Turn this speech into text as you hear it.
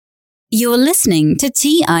You're listening to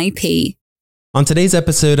TIP. On today's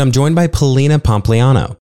episode, I'm joined by Polina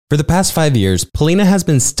Pompliano. For the past 5 years, Polina has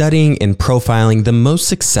been studying and profiling the most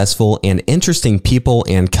successful and interesting people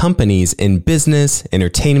and companies in business,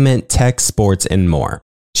 entertainment, tech, sports, and more.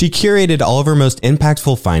 She curated all of her most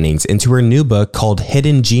impactful findings into her new book called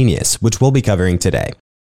Hidden Genius, which we'll be covering today.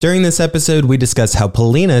 During this episode, we discuss how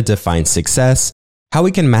Polina defines success, how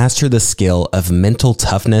we can master the skill of mental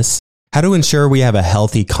toughness, how to ensure we have a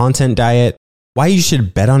healthy content diet, why you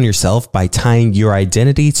should bet on yourself by tying your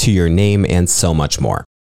identity to your name, and so much more.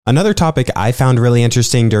 Another topic I found really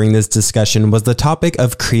interesting during this discussion was the topic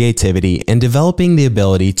of creativity and developing the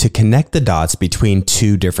ability to connect the dots between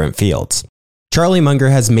two different fields. Charlie Munger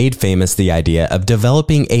has made famous the idea of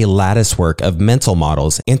developing a lattice work of mental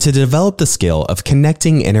models and to develop the skill of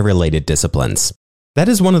connecting interrelated disciplines. That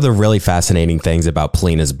is one of the really fascinating things about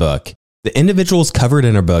Polina's book. The individuals covered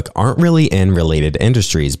in her book aren't really in related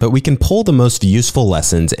industries, but we can pull the most useful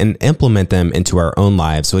lessons and implement them into our own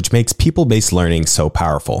lives, which makes people-based learning so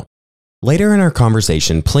powerful. Later in our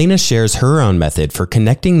conversation, Polina shares her own method for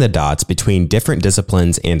connecting the dots between different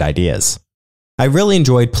disciplines and ideas. I really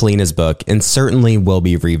enjoyed Polina's book and certainly will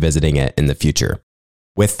be revisiting it in the future.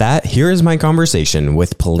 With that, here is my conversation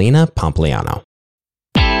with Polina Pompliano.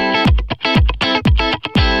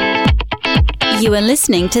 You are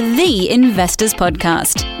listening to The Investors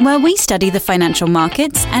Podcast, where we study the financial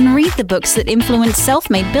markets and read the books that influence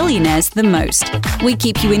self-made billionaires the most. We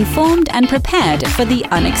keep you informed and prepared for the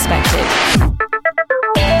unexpected.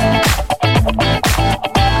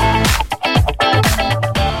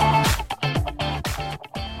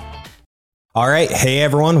 All right. Hey,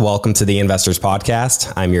 everyone. Welcome to the Investors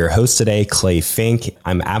Podcast. I'm your host today, Clay Fink.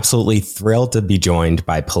 I'm absolutely thrilled to be joined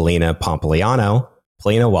by Polina Pompliano.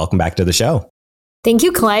 Polina, welcome back to the show. Thank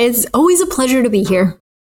you, Clay. It's always a pleasure to be here.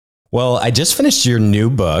 Well, I just finished your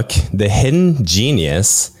new book, The Hidden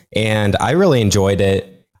Genius, and I really enjoyed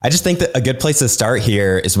it. I just think that a good place to start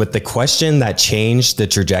here is with the question that changed the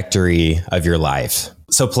trajectory of your life.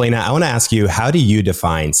 So, Polina, I want to ask you, how do you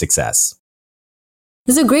define success?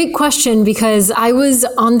 This is a great question because I was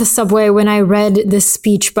on the subway when I read this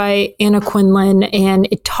speech by Anna Quinlan, and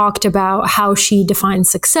it talked about how she defines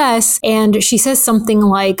success. And she says something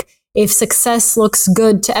like, if success looks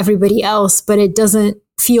good to everybody else, but it doesn't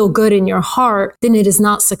feel good in your heart, then it is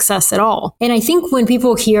not success at all. And I think when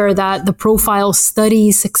people hear that the profile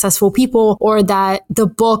studies successful people or that the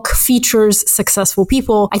book features successful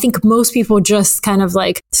people, I think most people just kind of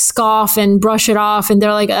like scoff and brush it off. And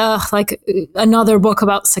they're like, ugh, like another book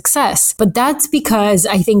about success. But that's because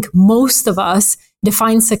I think most of us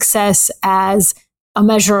define success as a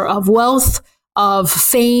measure of wealth, of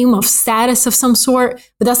fame, of status of some sort,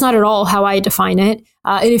 but that's not at all how I define it.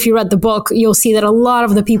 And if you read the book, you'll see that a lot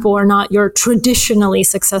of the people are not your traditionally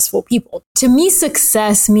successful people. To me,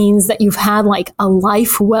 success means that you've had like a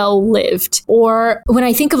life well lived. Or when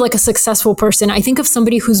I think of like a successful person, I think of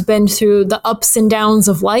somebody who's been through the ups and downs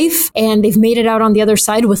of life and they've made it out on the other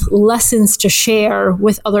side with lessons to share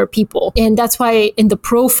with other people. And that's why in the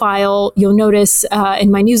profile, you'll notice in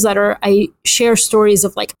my newsletter, I share stories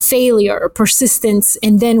of like failure, persistence,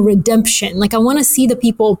 and then redemption. Like I want to see the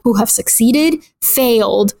people who have succeeded, failed,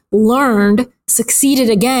 learned, succeeded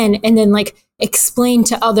again, and then like explain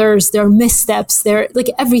to others their missteps, their like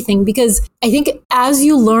everything. Because I think as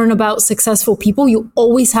you learn about successful people, you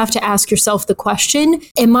always have to ask yourself the question,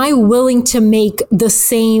 am I willing to make the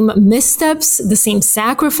same missteps, the same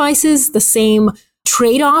sacrifices, the same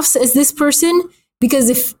trade-offs as this person? Because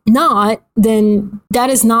if not, then that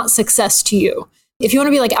is not success to you. If you want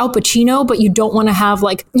to be like Al Pacino, but you don't want to have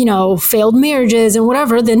like, failed marriages and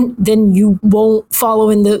whatever, then you won't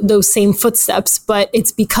follow in those same footsteps. But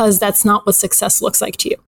it's because that's not what success looks like to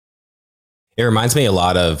you. It reminds me a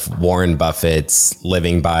lot of Warren Buffett's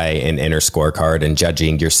living by an inner scorecard and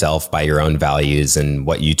judging yourself by your own values and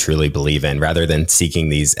what you truly believe in, rather than seeking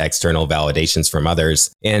these external validations from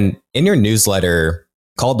others. And in your newsletter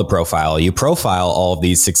called The Profile, you profile all of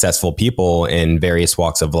these successful people in various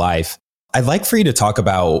walks of life. I'd like for you to talk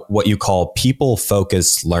about what you call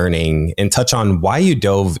people-focused learning and touch on why you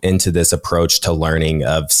dove into this approach to learning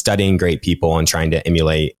of studying great people and trying to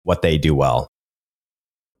emulate what they do well.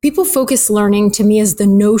 People-focused learning to me is the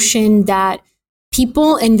notion that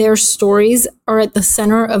people and their stories are at the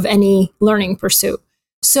center of any learning pursuit.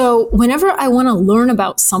 So whenever I want to learn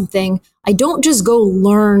about something, I don't just go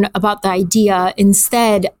learn about the idea.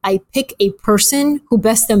 Instead, I pick a person who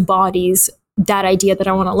best embodies that idea that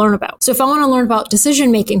I want to learn about. So if I want to learn about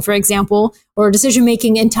decision making, for example, or decision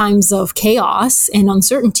making in times of chaos and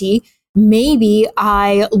uncertainty, maybe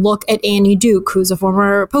I look at Annie Duke, who's a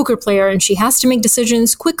former poker player, and she has to make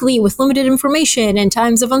decisions quickly with limited information in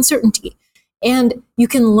times of uncertainty. And you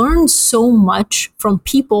can learn so much from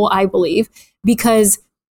people, I believe, because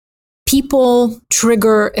people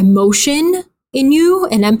trigger emotion in you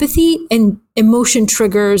and empathy, and emotion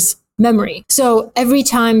triggers memory. So every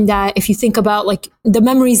time that, if you think about like the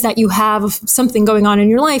memories that you have of something going on in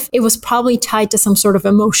your life, it was probably tied to some sort of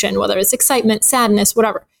emotion, whether it's excitement, sadness,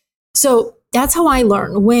 whatever. So that's how I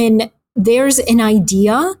learn. When there's an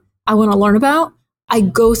idea I want to learn about, I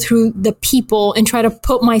go through the people and try to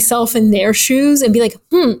put myself in their shoes and be like,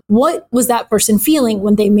 what was that person feeling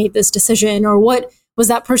when they made this decision? Or what was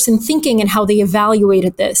that person thinking and how they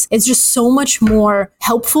evaluated this? It's just so much more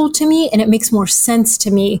helpful to me, and it makes more sense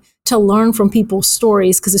to me to learn from people's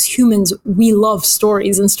stories, because as humans, we love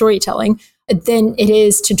stories and storytelling, than it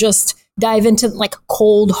is to just dive into like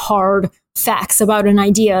cold, hard facts about an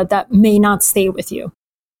idea that may not stay with you.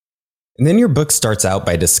 And then your book starts out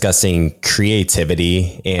by discussing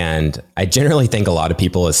creativity. And I generally think a lot of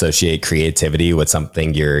people associate creativity with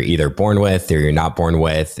something you're either born with or you're not born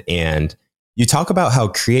with. And you talk about how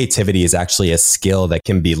creativity is actually a skill that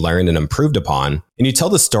can be learned and improved upon. And you tell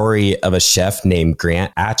the story of a chef named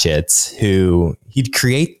Grant Achatz, who he'd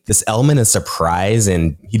create this element of surprise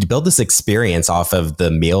and he'd build this experience off of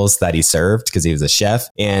the meals that he served because he was a chef.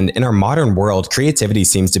 And in our modern world, creativity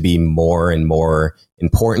seems to be more and more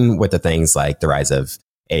important with the things like the rise of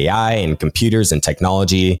AI and computers and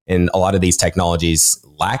technology. And a lot of these technologies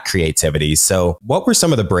lack creativity. So what were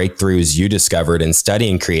some of the breakthroughs you discovered in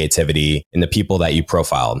studying creativity in the people that you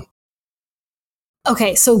profiled?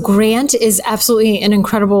 Okay, so Grant is absolutely an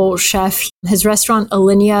incredible chef. His restaurant,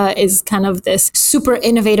 Alinea, is kind of this super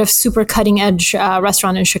innovative, super cutting edge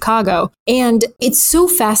restaurant in Chicago. And it's so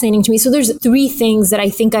fascinating to me. So there's 3 things that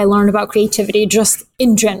I think I learned about creativity just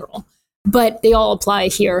in general, but they all apply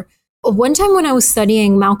here. One time when I was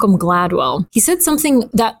studying Malcolm Gladwell, he said something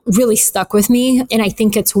that really stuck with me. And I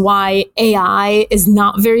think it's why AI is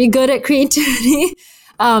not very good at creativity.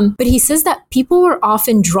 But he says that people are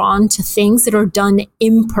often drawn to things that are done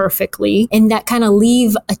imperfectly and that kind of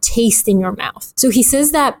leave a taste in your mouth. So he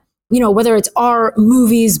says that, whether it's art,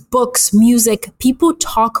 movies, books, music, people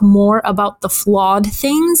talk more about the flawed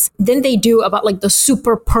things than they do about like the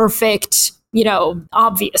super perfect,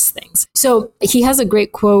 obvious things. So he has a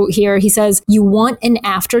great quote here. He says, "You want an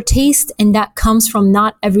aftertaste, and that comes from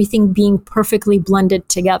not everything being perfectly blended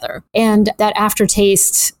together." And that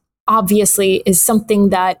aftertaste obviously is something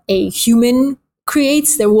that a human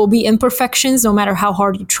creates. There will be imperfections no matter how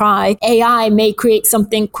hard you try. AI may create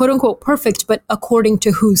something quote unquote perfect, but according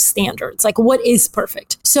to whose standards? Like, what is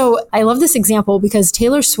perfect? So I love this example because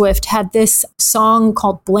Taylor Swift had this song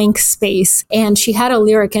called Blank Space, and she had a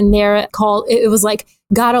lyric in there called, it was like,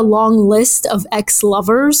 "Got a long list of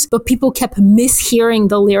ex-lovers," but people kept mishearing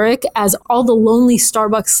the lyric as "all the lonely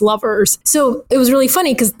Starbucks lovers." So it was really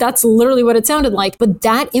funny because that's literally what it sounded like. But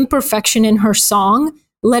that imperfection in her song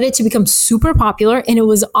led it to become super popular. And it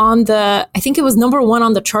was I think it was number 1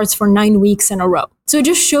 on the charts for 9 weeks in a row. So it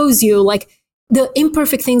just shows you like the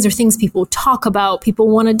imperfect things are things people talk about, people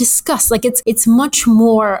want to discuss. Like it's much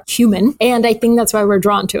more human. And I think that's why we're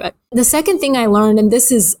drawn to it. The second thing I learned, and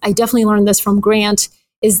I definitely learned this from Grant,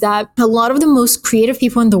 is that a lot of the most creative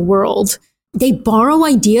people in the world, they borrow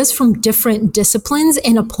ideas from different disciplines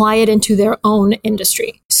and apply it into their own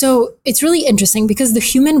industry. So it's really interesting because the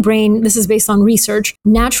human brain, this is based on research,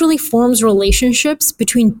 naturally forms relationships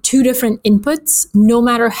between 2 different inputs, no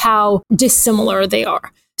matter how dissimilar they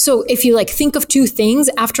are. So if you think of 2 things,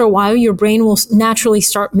 after a while, your brain will naturally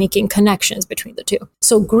start making connections between the 2.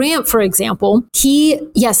 So Grant, for example, he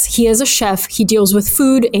is a chef. He deals with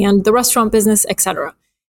food and the restaurant business, etc.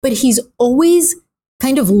 But he's always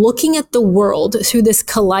kind of looking at the world through this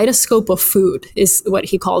kaleidoscope of food, is what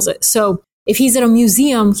he calls it. So if he's at a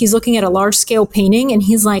museum, he's looking at a large scale painting and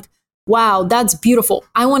he's like, "Wow, that's beautiful.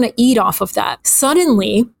 I want to eat off of that."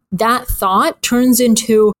 Suddenly, that thought turns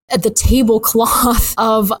into the tablecloth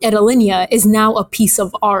of Alinea is now a piece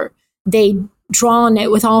of art. They draw on it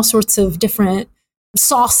with all sorts of different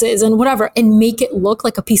sauces and whatever, and make it look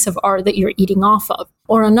like a piece of art that you're eating off of.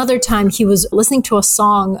 Or another time he was listening to a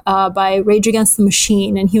song by Rage Against the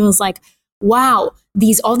Machine, and he was like, "Wow,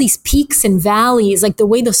 all these peaks and valleys, like the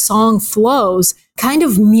way the song flows kind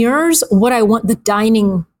of mirrors what I want the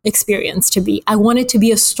dining experience to be. I want it to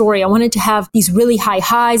be a story. I want it to have these really high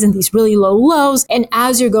highs and these really low lows. And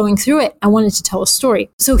as you're going through it, I want it to tell a story."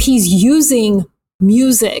 So he's using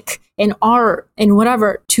music and art and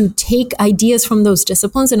whatever to take ideas from those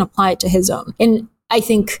disciplines and apply it to his own. And I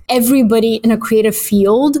think everybody in a creative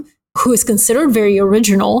field who is considered very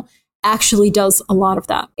original actually does a lot of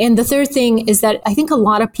that. And the third thing is that I think a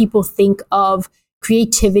lot of people think of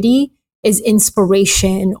creativity as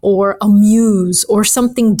inspiration or a muse or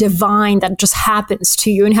something divine that just happens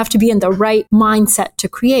to you and you have to be in the right mindset to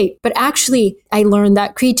create. But actually, I learned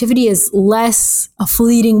that creativity is less a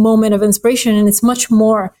fleeting moment of inspiration and it's much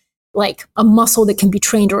more like a muscle that can be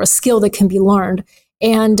trained or a skill that can be learned.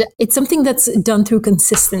 And it's something that's done through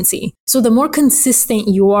consistency. So the more consistent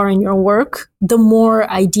you are in your work, the more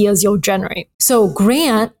ideas you'll generate. So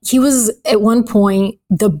Grant, he was at one point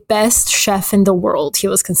the best chef in the world, he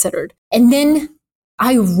was considered. And then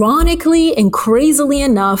ironically and crazily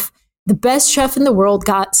enough, the best chef in the world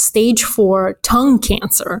got stage 4 tongue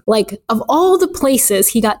cancer. Like of all the places,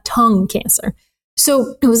 he got tongue cancer.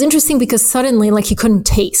 So it was interesting because suddenly, like, he couldn't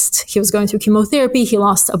taste. He was going through chemotherapy. He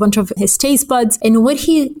lost a bunch of his taste buds. And what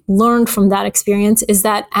he learned from that experience is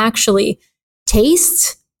that actually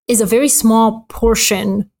taste is a very small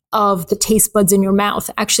portion of the taste buds in your mouth.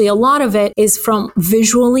 Actually, a lot of it is from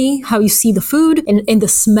visually how you see the food and the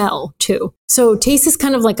smell too. So taste is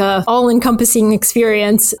kind of like a all-encompassing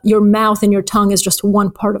experience. Your mouth and your tongue is just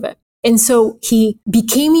one part of it. And so he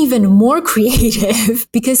became even more creative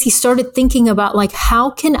because he started thinking about, like, how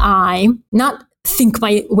can I not think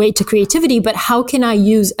my way to creativity, but how can I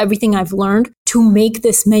use everything I've learned to make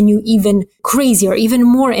this menu even crazier, even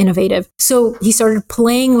more innovative? So he started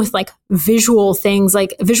playing with like visual things,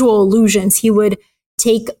 like visual illusions. He would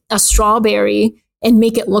take a strawberry and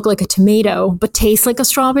make it look like a tomato, but taste like a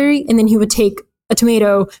strawberry. And then he would take a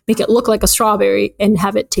tomato, make it look like a strawberry and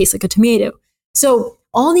have it taste like a tomato. So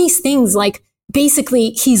all these things, like, basically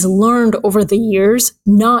he's learned over the years,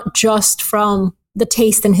 not just from the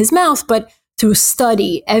taste in his mouth, but through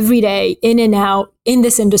study every day, in and out in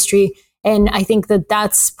this industry. And I think that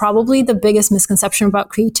that's probably the biggest misconception about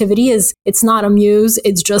creativity is it's not a muse,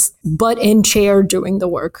 it's just butt in chair doing the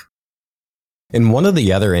work. And one of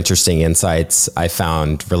the other interesting insights I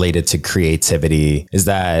found related to creativity is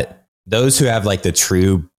that those who have like the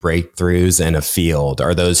true breakthroughs in a field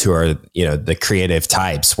are those who are, the creative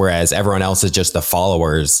types, whereas everyone else is just the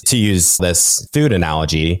followers. To use this food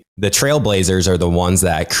analogy, the trailblazers are the ones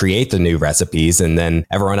that create the new recipes, and then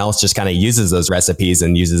everyone else just kind of uses those recipes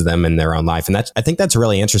and uses them in their own life. And I think that's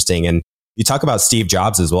really interesting. And you talk about Steve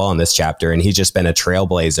Jobs as well in this chapter, and he's just been a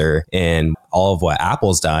trailblazer in all of what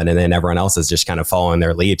Apple's done. And then everyone else is just kind of following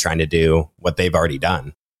their lead, trying to do what they've already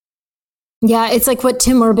done. Yeah, it's like what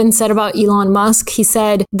Tim Urban said about Elon Musk. He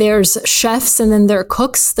said there's chefs and then there are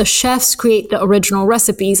cooks. The chefs create the original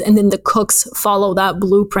recipes and then the cooks follow that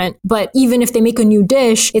blueprint. But even if they make a new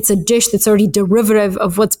dish, it's a dish that's already derivative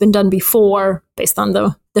of what's been done before based on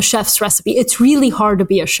the chef's recipe. It's really hard to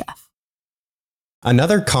be a chef.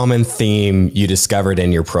 Another common theme you discovered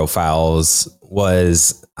in your profiles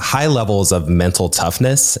was high levels of mental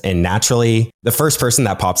toughness. And naturally, the first person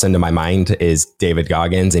that pops into my mind is David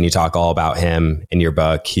Goggins. And you talk all about him in your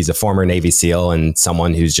book. He's a former Navy SEAL and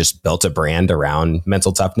someone who's just built a brand around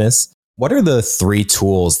mental toughness. What are the 3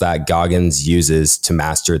 tools that Goggins uses to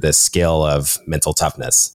master this skill of mental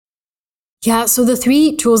toughness? Yeah, so the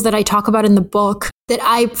 3 tools that I talk about in the book that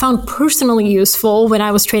I found personally useful when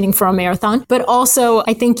I was training for a marathon, but also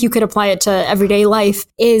I think you could apply it to everyday life,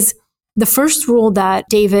 is the first rule that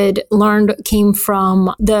David learned came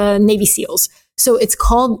from the Navy SEALs. So it's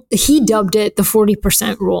called, he dubbed it the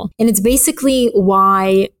 40% rule. And it's basically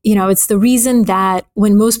why, it's the reason that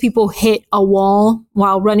when most people hit a wall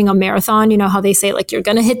while running a marathon, how they say, like, you're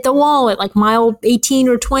going to hit the wall at like mile 18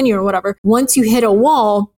 or 20 or whatever. Once you hit a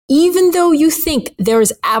wall, even though you think there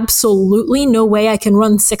is absolutely no way I can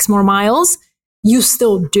run 6 more miles, you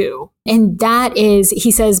still do. And that is,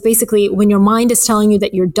 he says, basically, when your mind is telling you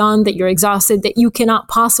that you're done, that you're exhausted, that you cannot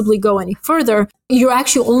possibly go any further, you're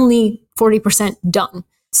actually only 40% done.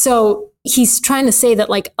 So he's trying to say that,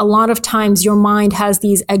 like, a lot of times your mind has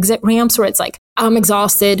these exit ramps where it's like, I'm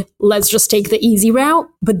exhausted, let's just take the easy route.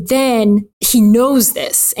 But then he knows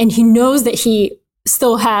this, and he knows that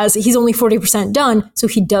he's only 40% done, so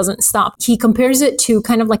he doesn't stop. He compares it to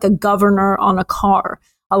kind of like a governor on a car.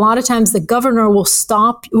 A lot of times the governor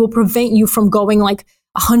will prevent you from going like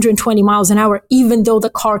 120 miles an hour, even though the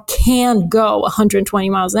car can go 120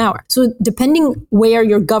 miles an hour. So depending where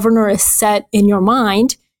your governor is set in your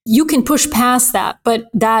mind, you can push past that, but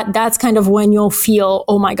that's kind of when you'll feel,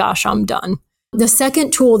 oh my gosh, I'm done. The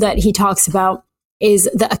second tool that he talks about is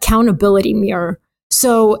the accountability mirror.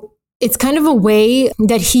 So it's kind of a way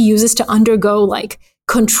that he uses to undergo like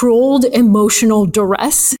controlled emotional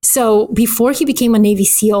duress. So before he became a Navy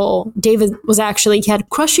SEAL, David he had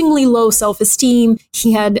crushingly low self-esteem.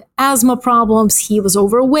 He had asthma problems. He was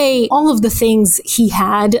overweight, all of the things he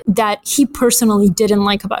had that he personally didn't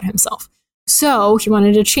like about himself. So he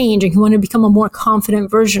wanted to change and he wanted to become a more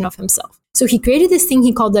confident version of himself. So he created this thing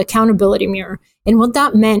he called the accountability mirror. And what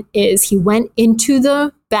that meant is he went into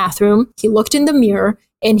the bathroom, he looked in the mirror,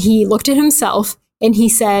 and he looked at himself and he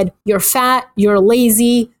said, "You're fat, you're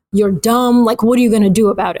lazy, you're dumb. Like, what are you going to do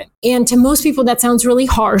about it?" And to most people, that sounds really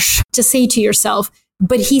harsh to say to yourself.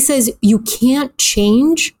 But he says you can't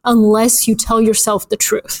change unless you tell yourself the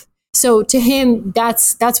truth. So to him,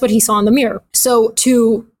 that's what he saw in the mirror. So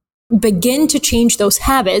to begin to change those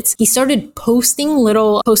habits, he started posting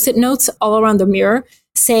little Post-it notes all around the mirror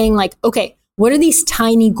saying like, okay, what are these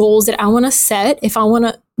tiny goals that I want to set if I want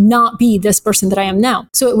to not be this person that I am now?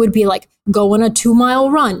 So it would be like, go on a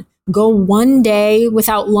 2-mile run, go one day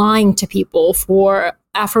without lying to people for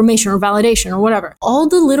affirmation or validation or whatever. All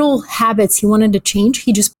the little habits he wanted to change,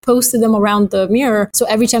 he just posted them around the mirror. So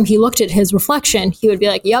every time he looked at his reflection, he would be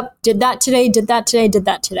like, yep, did that today, did that today, did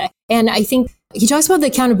that today. And I think he talks about the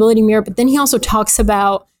accountability mirror, but then he also talks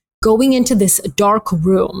about going into this dark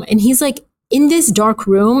room. And he's like, in this dark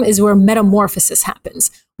room is where metamorphosis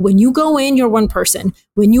happens. When you go in, you're one person.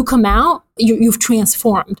 When you come out, you've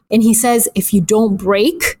transformed. And he says, if you don't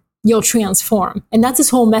break, you'll transform. And that's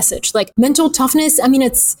his whole message. Like mental toughness, I mean,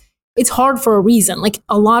 it's hard for a reason. Like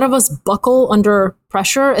a lot of us buckle under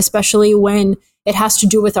pressure, especially when it has to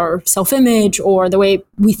do with our self-image or the way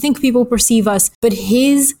we think people perceive us. But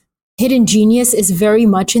his hidden genius is very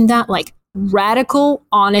much in that like radical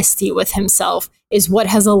honesty with himself is what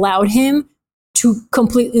has allowed him to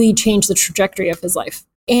completely change the trajectory of his life.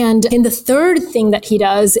 And the third thing that he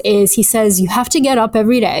does is he says, you have to get up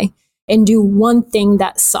every day and do one thing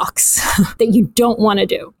that sucks that you don't want to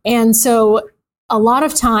do. And so a lot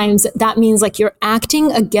of times that means like you're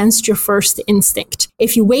acting against your first instinct.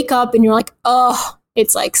 If you wake up and you're like, oh,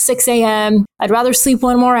 it's like 6 a.m. I'd rather sleep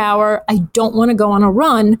 1 more hour. I don't want to go on a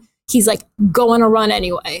run. He's like, go on a run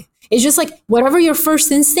anyway. It's just like whatever your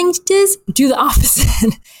first instinct is, do the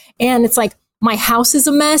opposite. And it's like, my house is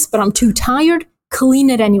a mess, but I'm too tired.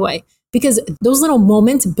 Clean it anyway. Because those little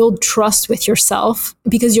moments build trust with yourself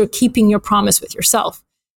because you're keeping your promise with yourself.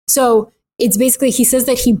 So it's basically, he says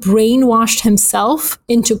that he brainwashed himself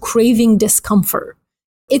into craving discomfort.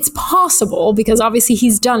 It's possible because obviously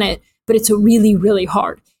he's done it, but it's really, really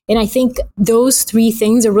hard. And I think those 3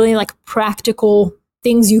 things are really like practical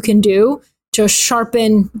things you can do to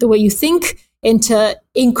sharpen the way you think and to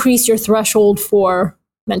increase your threshold for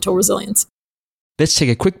mental resilience. Let's take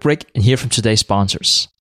a quick break and hear from today's sponsors.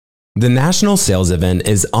 The national sales event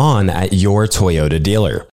is on at your Toyota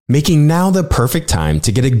dealer, making now the perfect time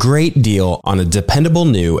to get a great deal on a dependable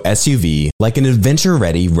new SUV like an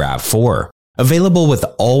adventure-ready RAV4. Available with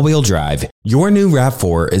all-wheel drive, your new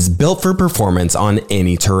RAV4 is built for performance on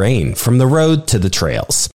any terrain, from the road to the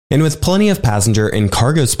trails. And with plenty of passenger and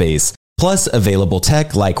cargo space, plus available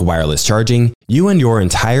tech like wireless charging, you and your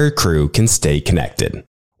entire crew can stay connected.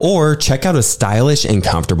 Or check out a stylish and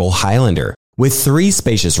comfortable Highlander with 3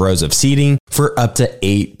 spacious rows of seating for up to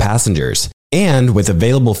 8 passengers. And with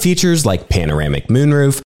available features like panoramic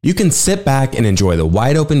moonroof, you can sit back and enjoy the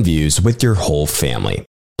wide open views with your whole family.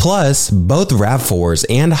 Plus, both RAV4s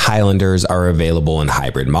and Highlanders are available in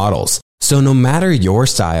hybrid models. So no matter your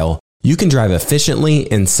style, you can drive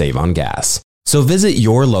efficiently and save on gas. So visit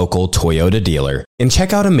your local Toyota dealer and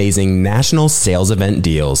check out amazing national sales event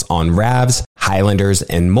deals on RAVs, Highlanders,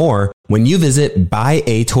 and more when you visit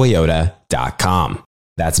buyatoyota.com.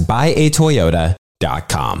 That's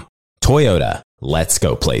buyatoyota.com. Toyota, let's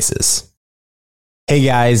go places. Hey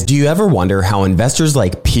guys, do you ever wonder how investors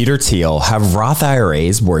like Peter Thiel have Roth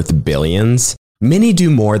IRAs worth billions? Many do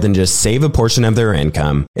more than just save a portion of their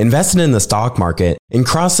income, invest it in the stock market, and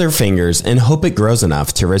cross their fingers and hope it grows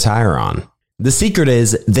enough to retire on. The secret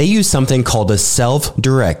is they use something called a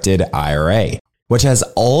self-directed IRA, which has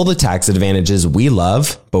all the tax advantages we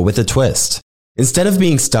love, but with a twist. Instead of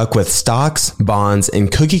being stuck with stocks, bonds,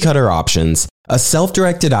 and cookie-cutter options, a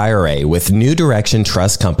self-directed IRA with New Direction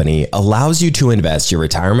Trust Company allows you to invest your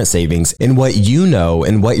retirement savings in what you know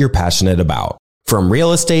and what you're passionate about. From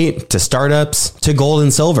real estate to startups to gold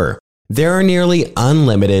and silver, there are nearly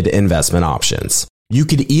unlimited investment options. You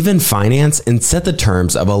could even finance and set the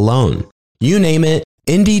terms of a loan. You name it,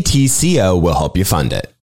 NDTCO will help you fund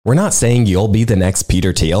it. We're not saying you'll be the next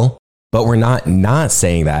Peter Thiel, but we're not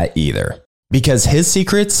saying that either. Because his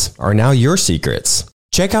secrets are now your secrets.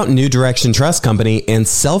 Check out New Direction Trust Company and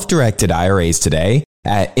self-directed IRAs today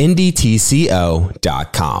at ndtco.com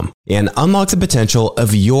and unlock the potential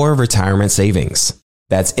of your retirement savings.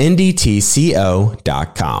 That's ndtco.com.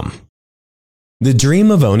 The dream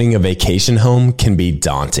of owning a vacation home can be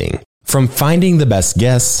daunting. From finding the best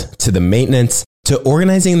guests, to the maintenance, to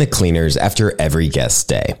organizing the cleaners after every guest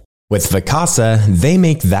stay. With Vacasa, they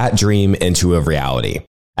make that dream into a reality.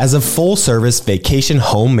 As a full-service vacation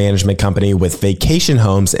home management company with vacation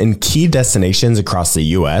homes in key destinations across the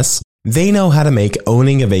U.S., they know how to make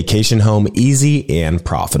owning a vacation home easy and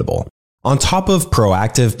profitable. On top of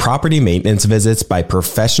proactive property maintenance visits by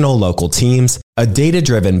professional local teams, a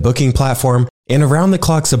data-driven booking platform, and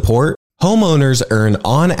around-the-clock support, homeowners earn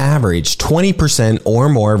on average 20% or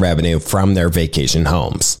more revenue from their vacation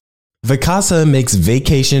homes. Vacasa makes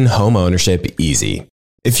vacation home ownership easy.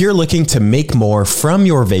 If you're looking to make more from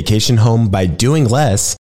your vacation home by doing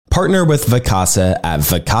less, partner with Vacasa at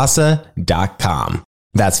vacasa.com.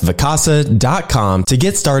 That's vacasa.com to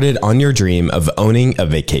get started on your dream of owning a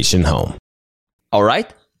vacation home. All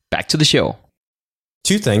right, back to the show.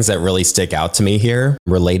 Two things that really stick out to me here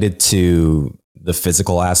related to the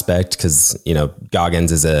physical aspect, because,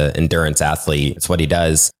 Goggins is an endurance athlete. It's what he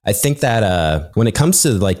does. I think that when it comes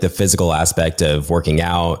to like the physical aspect of working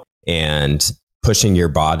out and pushing your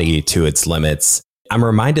body to its limits, I'm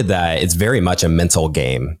reminded that it's very much a mental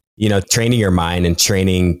game. Training your mind and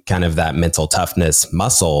training kind of that mental toughness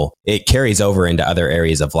muscle, it carries over into other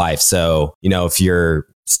areas of life. So, if you're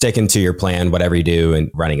sticking to your plan, whatever you do, and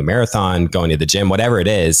running a marathon, going to the gym, whatever it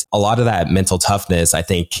is, a lot of that mental toughness, I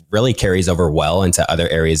think, really carries over well into other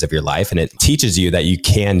areas of your life. And it teaches you that you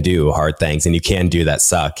can do hard things and you can do that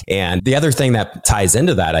suck. And the other thing that ties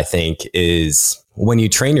into that, I think, is when you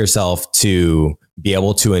train yourself to be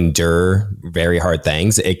able to endure very hard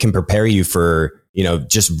things, it can prepare you for,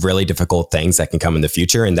 just really difficult things that can come in the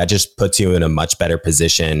future. And that just puts you in a much better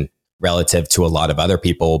position relative to a lot of other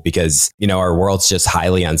people, because, our world's just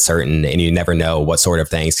highly uncertain and you never know what sort of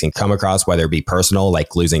things can come across, whether it be personal,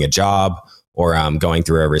 like losing a job, or going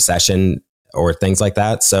through a recession or things like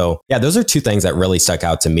that. So yeah, those are two things that really stuck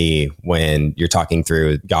out to me when you're talking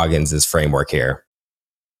through Goggins' framework here.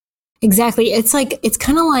 Exactly. It's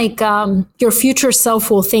kind of like your future self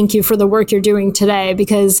will thank you for the work you're doing today,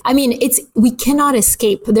 because we cannot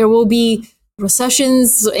escape. There will be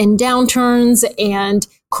recessions and downturns and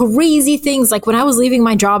crazy things. Like when I was leaving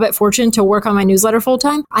my job at Fortune to work on my newsletter full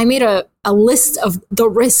time, I made a list of the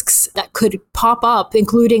risks that could pop up,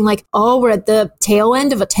 including we're at the tail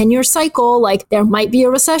end of a 10-year cycle. Like there might be a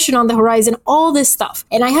recession on the horizon, all this stuff.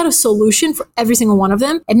 And I had a solution for every single one of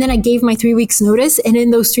them. And then I gave my 3 weeks notice. And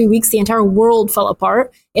in those 3 weeks, the entire world fell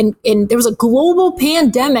apart. And there was a global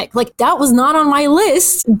pandemic. Like that was not on my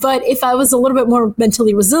list. But if I was a little bit more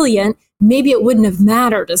mentally resilient, maybe it wouldn't have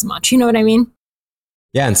mattered as much. You know what I mean?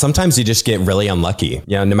 Yeah. And sometimes you just get really unlucky.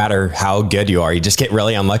 No matter how good you are, you just get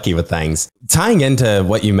really unlucky with things. Tying into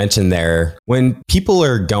what you mentioned there, when people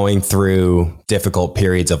are going through difficult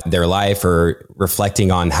periods of their life or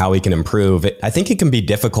reflecting on how we can improve, I think it can be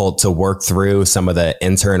difficult to work through some of the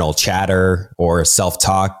internal chatter or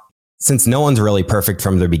self-talk. Since no one's really perfect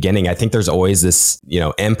from the beginning, I think there's always this,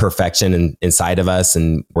 imperfection inside of us,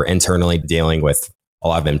 and we're internally dealing with a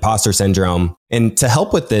lot of imposter syndrome. And to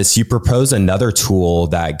help with this, you propose another tool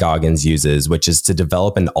that Goggins uses, which is to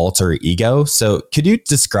develop an alter ego. So could you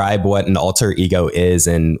describe what an alter ego is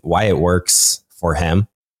and why it works for him?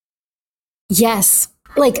 Yes.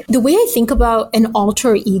 Like the way I think about an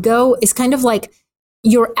alter ego is kind of like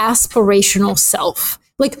your aspirational self,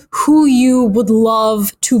 like who you would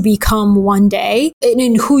love to become one day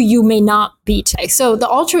and who you may not be today. So the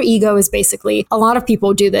alter ego is basically, a lot of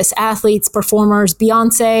people do this, athletes, performers.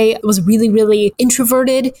 Beyonce was really, really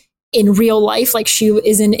introverted in real life. Like she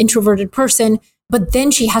is an introverted person, but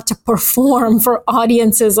then she had to perform for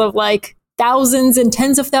audiences of like thousands and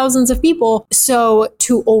tens of thousands of people. So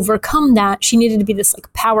to overcome that, she needed to be this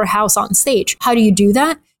like powerhouse on stage. How do you do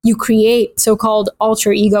that? You create so-called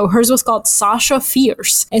alter ego. Hers was called Sasha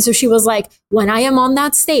Fierce. And so she was like, when I am on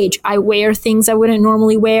that stage, I wear things I wouldn't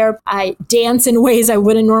normally wear. I dance in ways I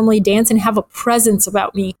wouldn't normally dance and have a presence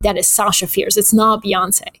about me that is Sasha Fierce. It's not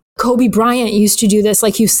Beyonce. Kobe Bryant used to do this,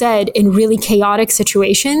 like you said, in really chaotic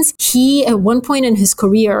situations. He, at one point in his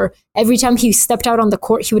career, every time he stepped out on the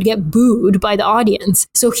court, he would get booed by the audience.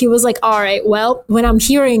 So he was like, all right, well, when I'm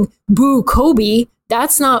hearing boo Kobe,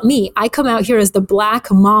 that's not me. I come out here as the black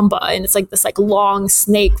mamba, and it's like this like long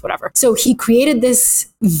snake, whatever. So he created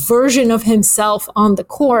this version of himself on the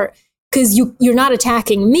court because you're not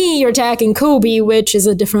attacking me, you're attacking Kobe, which is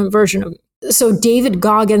a different version of me. So David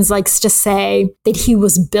Goggins likes to say that he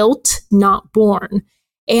was built, not born.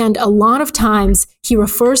 And a lot of times he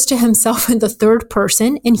refers to himself in the third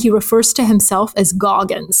person, and he refers to himself as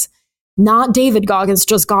Goggins, not David Goggins,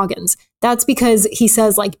 just Goggins. That's because he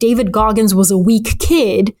says like David Goggins was a weak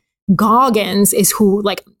kid. Goggins is who,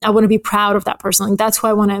 like, I want to be proud of that person. Like, that's who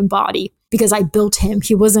I want to embody because I built him.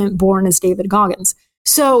 He wasn't born as David Goggins.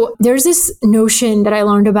 So there's this notion that I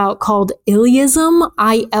learned about called Illeism,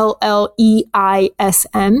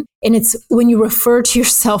 Illeism. And it's when you refer to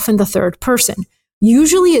yourself in the third person.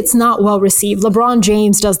 Usually it's not well received. LeBron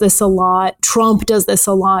James does this a lot. Trump does this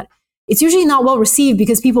a lot. It's usually not well received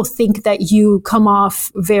because people think that you come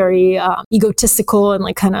off very egotistical and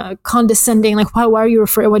like kind of condescending. Like, why are you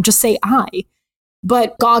referring? Well, just say I.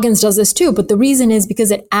 But Goggins does this too. But the reason is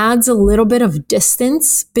because it adds a little bit of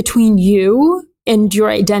distance between you and your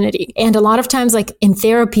identity. And a lot of times, like in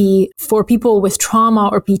therapy for people with trauma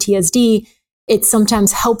or PTSD, it's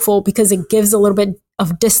sometimes helpful because it gives a little bit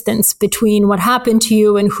of distance between what happened to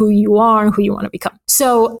you and who you are and who you want to become.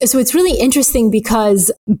 So it's really interesting because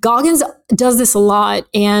Goggins does this a lot,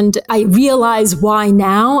 and I realize why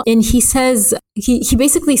now. And he says, he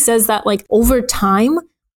basically says that like over time,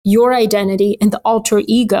 your identity and the alter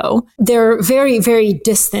ego, they're very, very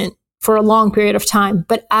distant for a long period of time.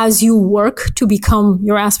 But as you work to become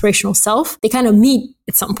your aspirational self, they kind of meet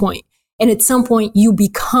at some point. And at some point, you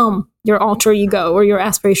become your alter ego or your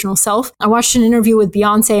aspirational self. I watched an interview with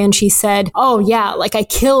Beyonce and she said, oh yeah, like I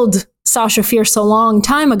killed Sasha Fierce a long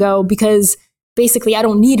time ago because basically I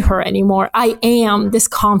don't need her anymore. I am this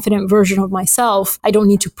confident version of myself. I don't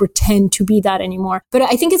need to pretend to be that anymore. But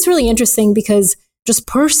I think it's really interesting because just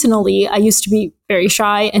personally, I used to be very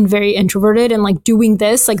shy and very introverted, and like doing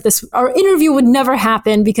this, like this, our interview would never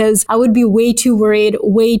happen because I would be way too worried,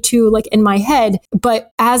 way too like in my head.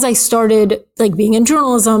 But as I started like being in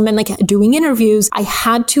journalism and like doing interviews, I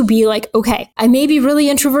had to be like, okay, I may be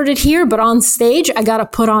really introverted here, but on stage, I got to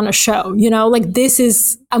put on a show, you know, like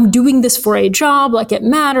I'm doing this for a job, like it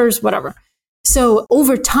matters, whatever. So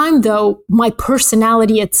over time, though, my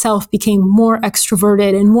personality itself became more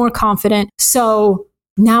extroverted and more confident. So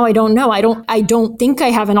now I don't know. I don't think I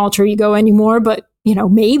have an alter ego anymore, but you know,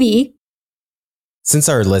 maybe. Since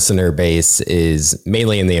our listener base is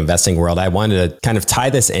mainly in the investing world, I wanted to kind of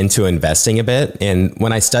tie this into investing a bit. And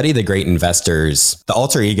when I study the great investors, the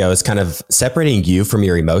alter ego is kind of separating you from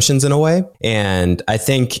your emotions in a way. And I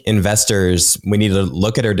think investors, we need to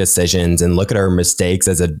look at our decisions and look at our mistakes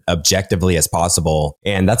as objectively as possible.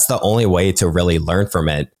 And that's the only way to really learn from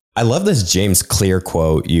it. I love this James Clear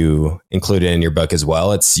quote you included in your book as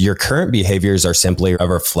well. It's, your current behaviors are simply a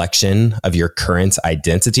reflection of your current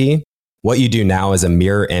identity. What you do now is a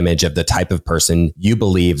mirror image of the type of person you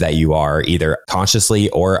believe that you are, either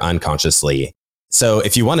consciously or unconsciously. So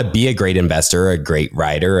if you want to be a great investor, a great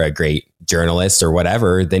writer, a great journalist or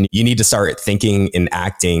whatever, then you need to start thinking and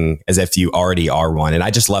acting as if you already are one. And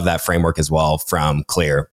I just love that framework as well from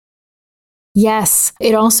Clear. Yes.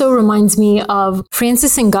 It also reminds me of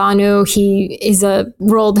Francis Ngannou. He is a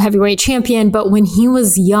world heavyweight champion, but when he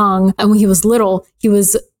was young and when he was little, he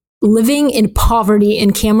was living in poverty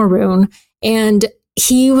in Cameroon, and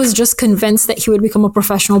he was just convinced that he would become a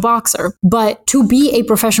professional boxer. But to be a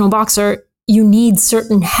professional boxer, you need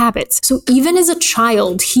certain habits. So even as a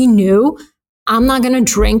child, he knew, I'm not going to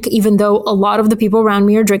drink, even though a lot of the people around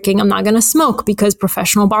me are drinking. I'm not going to smoke because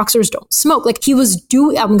professional boxers don't smoke. Like I'm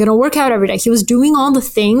going to work out every day. He was doing all the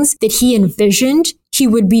things that he envisioned he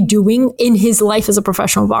would be doing in his life as a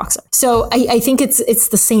professional boxer. So I think it's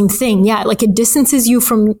the same thing. Yeah, like it distances you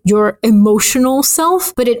from your emotional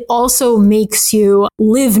self, but it also makes you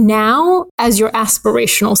live now as your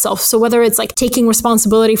aspirational self. So whether it's like taking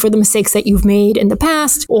responsibility for the mistakes that you've made in the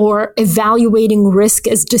past or evaluating risk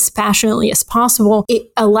as dispassionately as possible, it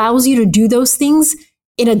allows you to do those things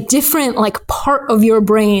in a different like part of your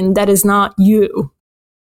brain that is not you.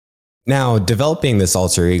 Now, developing this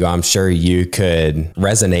alter ego, I'm sure you could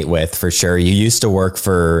resonate with for sure. You used to work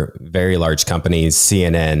for very large companies,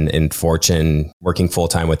 CNN and Fortune, working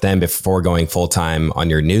full-time with them before going full-time on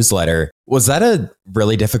your newsletter. Was that a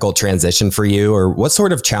really difficult transition for you? Or what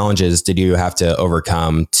sort of challenges did you have to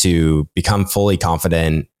overcome to become fully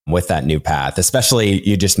confident with that new path? Especially,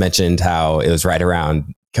 you just mentioned how it was right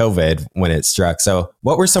around COVID when it struck. So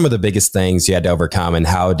what were some of the biggest things you had to overcome, and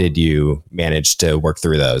how did you manage to work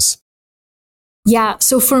through those? Yeah.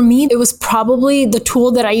 So for me, it was probably the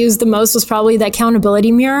tool that I used the most was probably the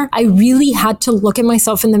accountability mirror. I really had to look at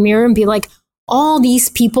myself in the mirror and be like, all these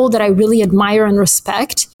people that I really admire and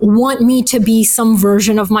respect want me to be some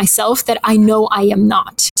version of myself that I know I am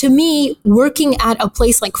not. To me, working at a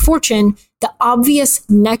place like Fortune, the obvious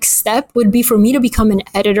next step would be for me to become an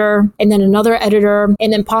editor and then another editor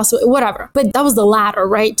and then possibly whatever. But that was the ladder,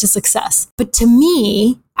 right, to success. But to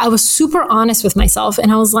me, I was super honest with myself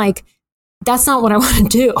and I was like, that's not what I want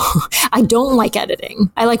to do. I don't like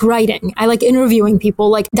editing. I like writing. I like interviewing people.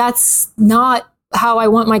 Like, that's not how I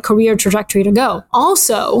want my career trajectory to go.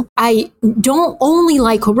 Also, I don't only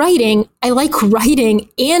like writing, I like writing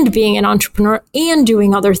and being an entrepreneur and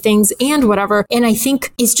doing other things and whatever. And I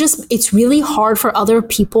think it's really hard for other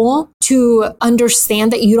people to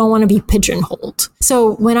understand that you don't want to be pigeonholed.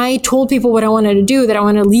 So when I told people what I wanted to do, that I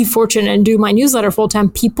wanted to leave Fortune and do my newsletter full time,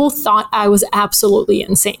 people thought I was absolutely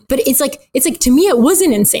insane. But it's like to me, it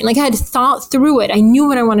wasn't insane. Like, I had thought through it. I knew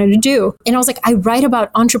what I wanted to do. And I was like, I write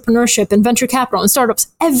about entrepreneurship and venture capital and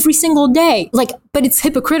startups every single day. Like, but it's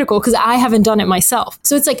hypocritical because I haven't done it myself.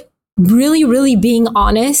 So it's like really, really being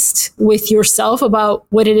honest with yourself about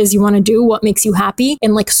what it is you want to do, what makes you happy,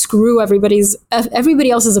 and like screw everybody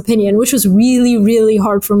else's opinion, which was really, really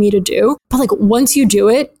hard for me to do. But like, once you do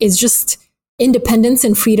it, it's just independence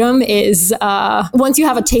and freedom is, once you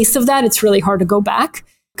have a taste of that, it's really hard to go back.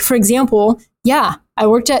 For example, I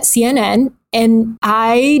worked at CNN and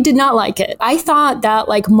I did not like it. I thought that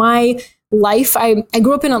like my life, I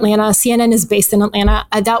grew up in Atlanta. CNN is based in Atlanta.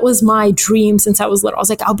 That was my dream since I was little. I was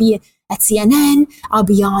like, I'll be at CNN, I'll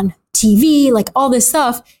be on TV, like all this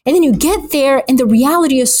stuff. And then you get there and the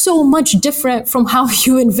reality is so much different from how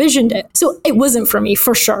you envisioned it. So it wasn't for me,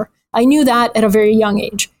 for sure. I knew that at a very young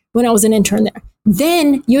age when I was an intern there.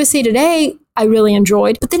 Then USA Today, I really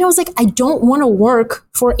enjoyed. But then I was like, I don't want to work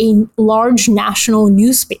for a large national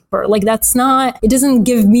newspaper. Like, it doesn't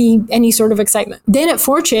give me any sort of excitement. Then at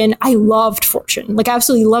Fortune, I loved Fortune. Like, I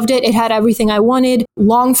absolutely loved it. It had everything I wanted.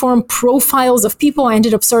 Long form profiles of people. I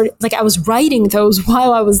ended up I was writing those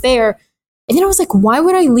while I was there. And then I was like, why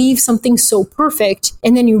would I leave something so perfect?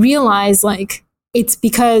 And then you realize like, it's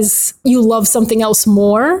because you love something else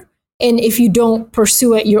more. And if you don't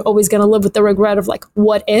pursue it, you're always going to live with the regret of like,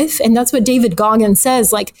 what if? And that's what David Goggins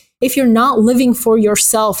says. Like, if you're not living for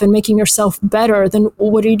yourself and making yourself better, then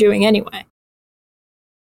what are you doing anyway?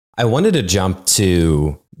 I wanted to jump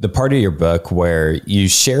to the part of your book where you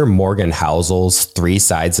share Morgan Housel's 3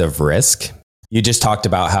 sides of risk. You just talked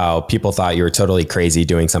about how people thought you were totally crazy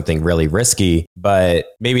doing something really risky, but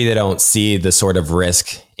maybe they don't see the sort of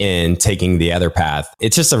risk in taking the other path.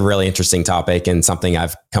 It's just a really interesting topic and something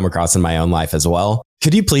I've come across in my own life as well.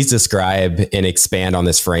 Could you please describe and expand on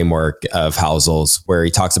this framework of Housel's where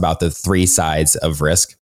he talks about the 3 sides of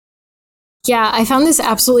risk? Yeah, I found this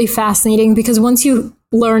absolutely fascinating because once you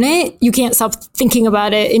learn it, you can't stop thinking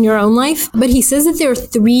about it in your own life. But he says that there are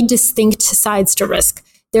 3 distinct sides to risk.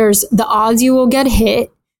 There's the odds you will get hit,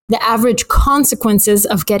 the average consequences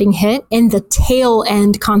of getting hit, and the tail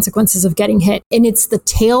end consequences of getting hit. And it's the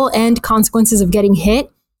tail end consequences of getting hit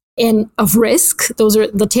and of risk. Those are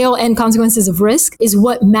the tail end consequences of risk is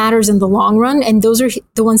what matters in the long run. And those are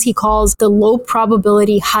the ones he calls the low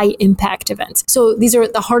probability, high impact events. So these are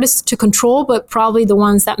the hardest to control, but probably the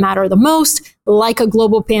ones that matter the most, like a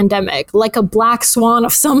global pandemic, like a black swan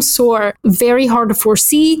of some sort, very hard to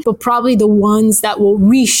foresee, but probably the ones that will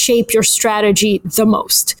reshape your strategy the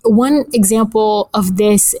most. One example of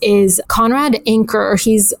this is Conrad Anker.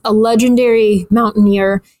 He's a legendary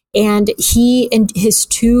mountaineer. And he and his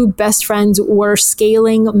 2 best friends were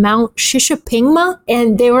scaling Mount Shishapingma,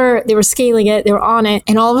 and they were scaling it. They were on it.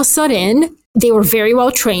 And all of a sudden, they were very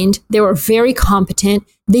well trained. They were very competent.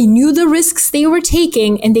 They knew the risks they were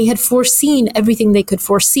taking, and they had foreseen everything they could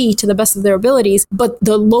foresee to the best of their abilities. But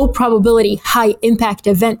the low probability, high impact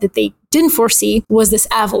event that they didn't foresee was this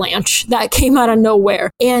avalanche that came out of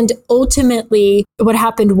nowhere. And ultimately, what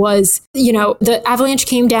happened was, the avalanche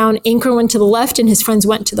came down, Anker went to the left and his friends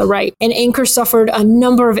went to the right. And Anker suffered a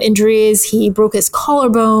number of injuries. He broke his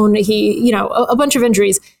collarbone, a bunch of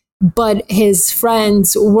injuries. But his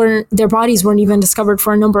friends their bodies weren't even discovered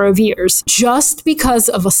for a number of years, just because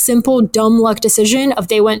of a simple dumb luck decision of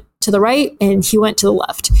they went to the right and he went to the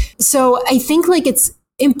left. So I think like it's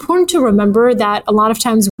important to remember that a lot of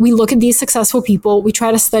times we look at these successful people, we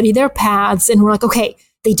try to study their paths and we're like, okay,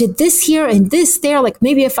 they did this here and this there. Like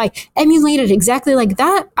maybe if I emulated exactly like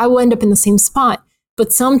that, I will end up in the same spot.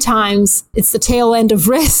 But sometimes it's the tail end of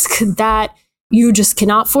risk that you just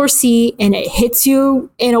cannot foresee, and it hits you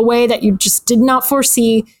in a way that you just did not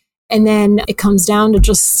foresee. And then it comes down to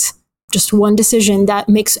just one decision that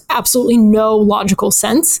makes absolutely no logical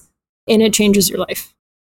sense, and it changes your life.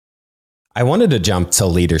 I wanted to jump to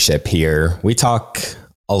leadership here. We talk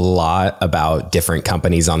a lot about different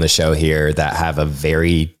companies on the show here that have a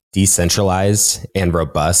very decentralized and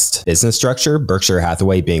robust business structure, Berkshire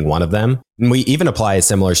Hathaway being one of them. And we even apply a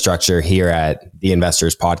similar structure here at the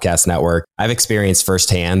Investors Podcast Network. I've experienced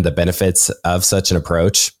firsthand the benefits of such an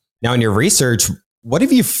approach. Now, in your research, what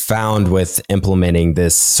have you found with implementing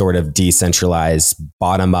this sort of decentralized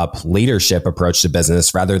bottom-up leadership approach to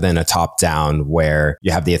business rather than a top-down where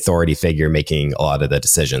you have the authority figure making a lot of the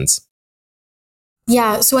decisions?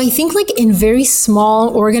 Yeah, so I think like in very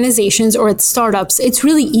small organizations or at startups, it's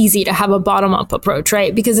really easy to have a bottom-up approach,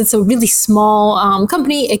 right? Because it's a really small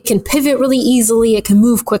company. It can pivot really easily. It can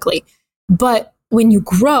move quickly. But when you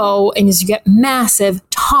grow and as you get massive,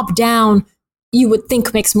 top-down, you would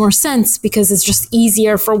think makes more sense because it's just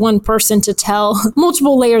easier for one person to tell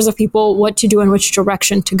multiple layers of people what to do and which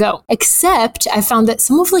direction to go. Except I found that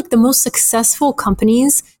some of like the most successful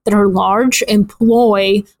companies that are large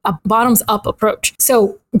employ a bottoms up approach.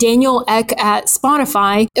 So Daniel Ek at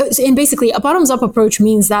Spotify, and basically a bottoms up approach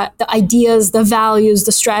means that the ideas, the values,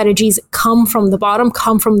 the strategies come from the bottom,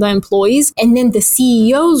 come from the employees. And then the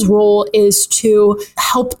CEO's role is to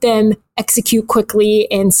help them execute quickly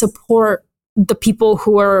and support the people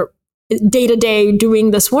who are day to day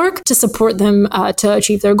doing this work to support them to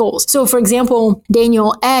achieve their goals. So for example,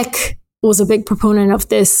 Daniel Ek was a big proponent of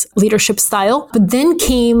this leadership style, but then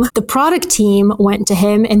came the product team went to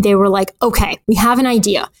him and they were like, okay, we have an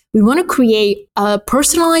idea. We want to create a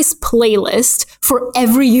personalized playlist for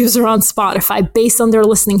every user on Spotify based on their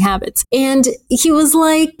listening habits. And he was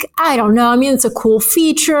like, I don't know. I mean, it's a cool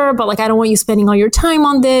feature, but like, I don't want you spending all your time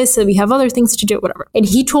on this. And we have other things to do, whatever. And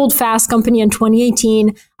he told Fast Company in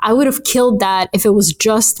 2018, I would have killed that if it was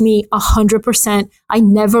just me 100%. I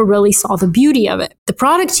never really saw the beauty of it. The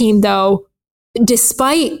product team, though,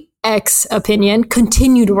 despite X's opinion,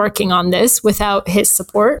 continued working on this without his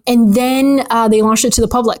support. And then they launched it to the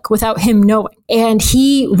public without him knowing. And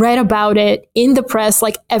he read about it in the press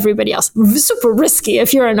like everybody else. Super risky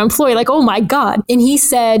if you're an employee, like, oh my God. And he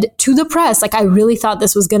said to the press, like, I really thought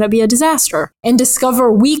this was going to be a disaster. And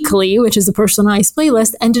Discover Weekly, which is a personalized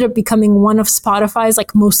playlist, ended up becoming one of Spotify's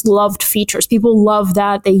like most loved features. People love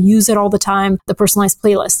that. They use it all the time, the personalized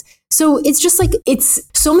playlist. So it's just like, it's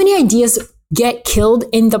so many ideas get killed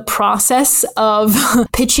in the process of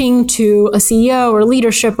pitching to a CEO or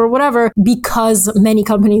leadership or whatever, because many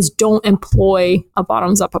companies don't employ a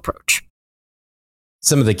bottoms-up approach.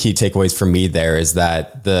 Some of the key takeaways for me there is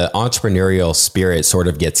that the entrepreneurial spirit sort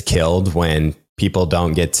of gets killed when people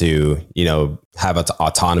don't get to, have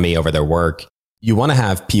autonomy over their work. You want to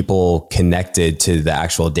have people connected to the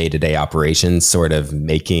actual day-to-day operations, sort of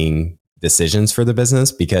making decisions for the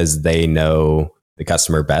business because they know the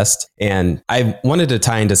customer best. And I wanted to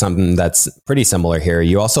tie into something that's pretty similar here.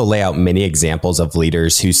 You also lay out many examples of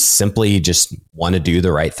leaders who simply just want to do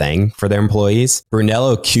the right thing for their employees.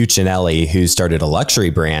 Brunello Cucinelli, who started a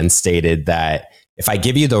luxury brand, stated that if I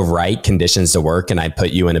give you the right conditions to work and I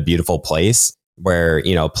put you in a beautiful place where,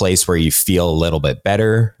 a place where you feel a little bit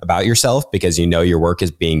better about yourself because you know your work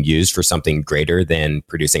is being used for something greater than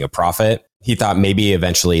producing a profit, he thought maybe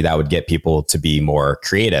eventually that would get people to be more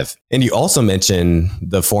creative. And you also mentioned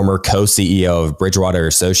the former co-CEO of Bridgewater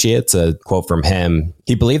Associates, a quote from him.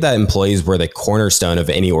 He believed that employees were the cornerstone of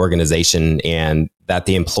any organization and that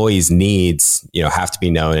the employees' needs, have to be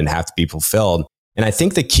known and have to be fulfilled. And I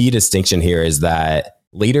think the key distinction here is that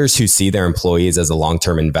leaders who see their employees as a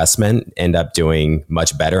long-term investment end up doing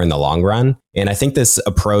much better in the long run. And I think this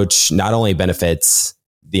approach not only benefits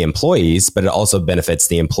the employees, but it also benefits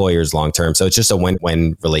the employers long term. So it's just a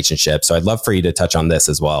win-win relationship. So I'd love for you to touch on this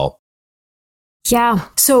as well. Yeah.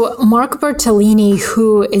 So Mark Bertolini,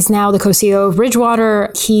 who is now the co-CEO of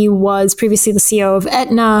Bridgewater, he was previously the CEO of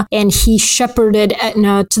Aetna, and he shepherded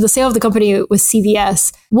Aetna to the sale of the company with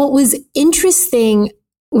CVS. What was interesting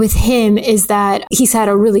with him is that he's had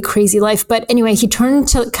a really crazy life. But anyway, he turned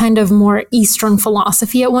to kind of more Eastern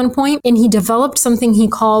philosophy at one point, and he developed something he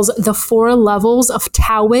calls the 4 levels of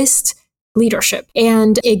Taoist leadership.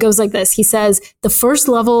 And it goes like this. He says, the first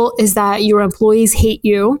level is that your employees hate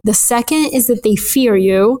you. The second is that they fear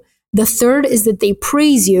you. The third is that they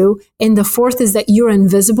praise you. And the fourth is that you're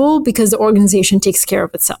invisible because the organization takes care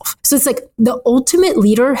of itself. So it's like the ultimate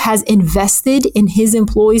leader has invested in his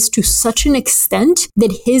employees to such an extent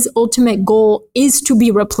that his ultimate goal is to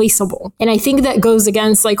be replaceable. And I think that goes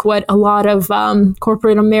against like what a lot of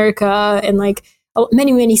corporate America and like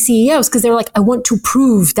many CEOs, because they're like, I want to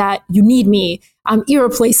prove that you need me. I'm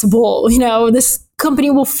irreplaceable. This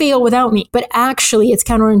company will fail without me. But actually, it's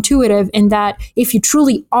counterintuitive in that if you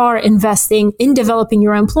truly are investing in developing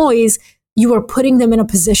your employees, you are putting them in a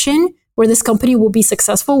position where this company will be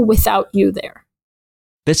successful without you there.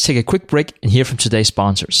 Let's take a quick break and hear from today's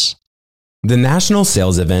sponsors. The national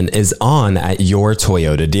sales event is on at your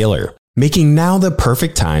Toyota dealer, making now the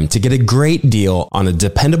perfect time to get a great deal on a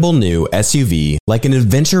dependable new SUV like an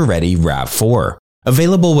adventure-ready RAV4.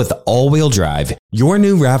 Available with all-wheel drive, your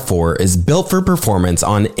new RAV4 is built for performance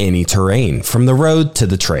on any terrain, from the road to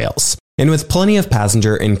the trails. And with plenty of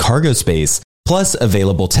passenger and cargo space, plus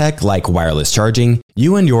available tech like wireless charging,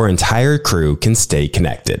 you and your entire crew can stay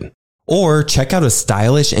connected. Or check out a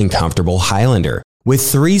stylish and comfortable Highlander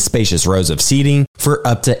with 3 spacious rows of seating for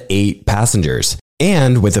up to 8 passengers.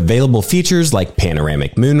 And with available features like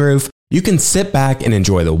panoramic moonroof, you can sit back and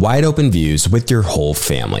enjoy the wide open views with your whole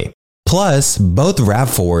family. Plus, both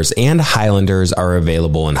RAV4s and Highlanders are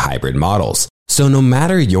available in hybrid models. So no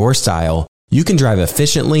matter your style, you can drive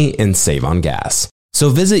efficiently and save on gas. So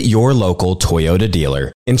visit your local Toyota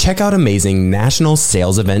dealer and check out amazing national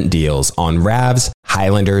sales event deals on RAVs,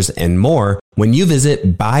 Highlanders, and more when you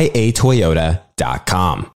visit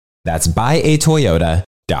buyatoyota.com. That's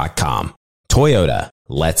buyatoyota.com. Toyota,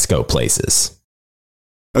 let's go places.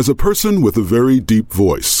 As a person with a very deep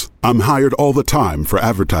voice, I'm hired all the time for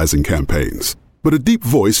advertising campaigns. But a deep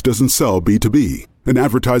voice doesn't sell B2B, and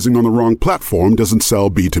advertising on the wrong platform doesn't sell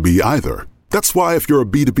B2B either. That's why if you're a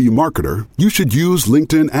B2B marketer, you should use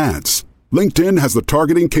LinkedIn ads. LinkedIn has the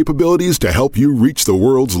targeting capabilities to help you reach the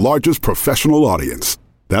world's largest professional audience.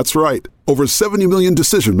 That's right, over 70 million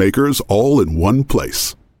decision makers all in one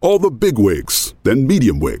place. All the big wigs, then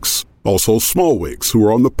medium wigs, also small wigs who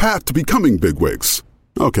are on the path to becoming big wigs.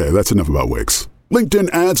 Okay, that's enough about wigs. LinkedIn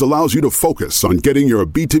ads allows you to focus on getting your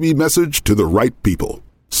B2B message to the right people.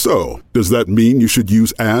 So, does that mean you should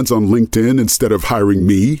use ads on LinkedIn instead of hiring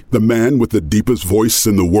me, the man with the deepest voice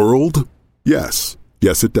in the world? Yes.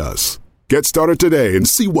 Yes, it does. Get started today and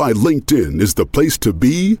see why LinkedIn is the place to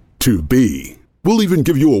be to be. We'll even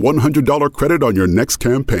give you a $100 credit on your next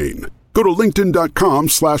campaign. Go to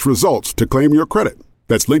linkedin.com/results to claim your credit.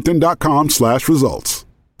 That's linkedin.com/results.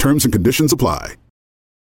 Terms and conditions apply.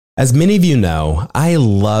 As many of you know, I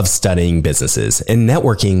love studying businesses and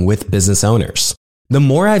networking with business owners. The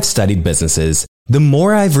more I've studied businesses, the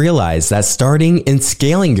more I've realized that starting and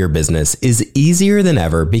scaling your business is easier than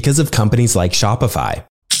ever because of companies like Shopify.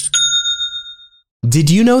 Did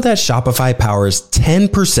you know that Shopify powers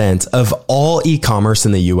 10% of all e-commerce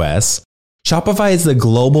in the US? Shopify is the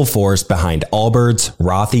global force behind Allbirds,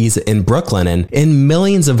 Rothy's, and Brooklinen, and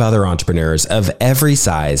millions of other entrepreneurs of every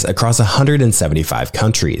size across 175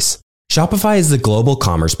 countries. Shopify is the global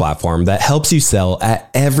commerce platform that helps you sell at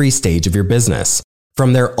every stage of your business.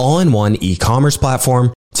 From their all-in-one e-commerce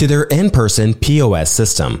platform to their in-person POS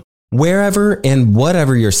system. Wherever and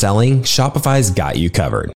whatever you're selling, Shopify's got you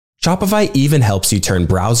covered. Shopify even helps you turn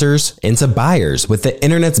browsers into buyers with the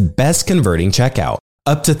internet's best converting checkout,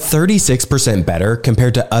 up to 36% better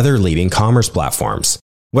compared to other leading commerce platforms.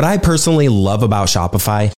 What I personally love about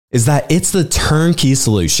Shopify is that it's the turnkey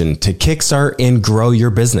solution to kickstart and grow your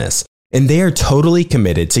business, and they are totally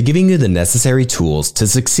committed to giving you the necessary tools to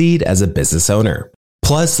succeed as a business owner.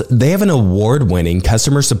 Plus, they have an award-winning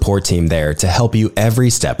customer support team there to help you every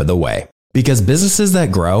step of the way. Because businesses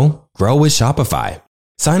that grow, grow with Shopify.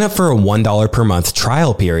 Sign up for a $1 per month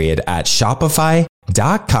trial period at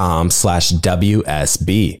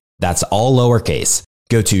shopify.com/WSB. That's all lowercase.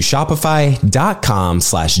 Go to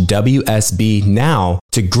shopify.com/WSB now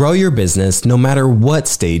to grow your business no matter what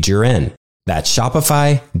stage you're in. That's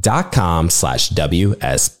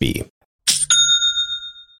shopify.com/WSB.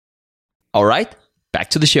 All right, back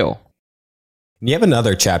to the show. You have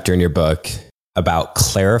another chapter in your book about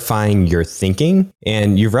clarifying your thinking.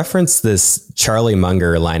 And you reference this Charlie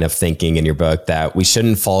Munger line of thinking in your book that we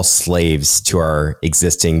shouldn't fall slaves to our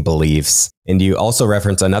existing beliefs. And you also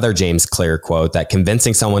reference another James Clear quote that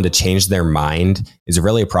convincing someone to change their mind is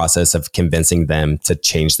really a process of convincing them to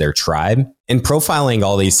change their tribe. In profiling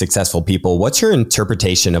all these successful people, what's your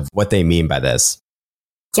interpretation of what they mean by this?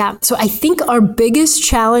 Yeah. So I think our biggest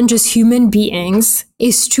challenge as human beings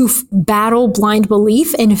is to battle blind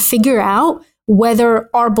belief and figure out whether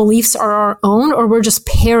our beliefs are our own or we're just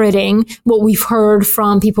parroting what we've heard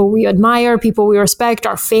from people we admire, people we respect,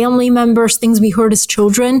 our family members, things we heard as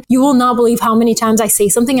children. You will not believe how many times I say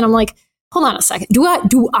something and I'm like, hold on a second. Do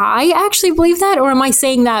I actually believe that? Or am I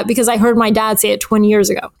saying that because I heard my dad say it 20 years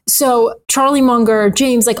ago? So Charlie Munger,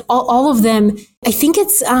 James, like all of them, I think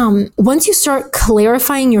it's once you start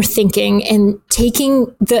clarifying your thinking and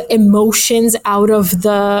taking the emotions out of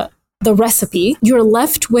the recipe, you're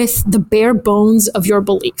left with the bare bones of your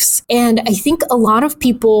beliefs. And I think a lot of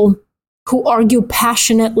people who argue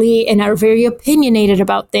passionately and are very opinionated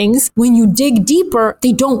about things, when you dig deeper,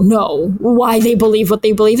 they don't know why they believe what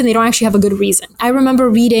they believe and they don't actually have a good reason. I remember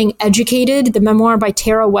reading Educated, the memoir by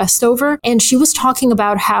Tara Westover, and she was talking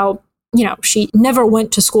about how she never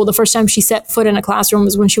went to school. The first time she set foot in a classroom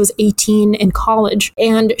was when she was 18 in college.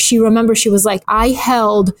 And she remembers she was like, I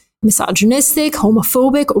held misogynistic,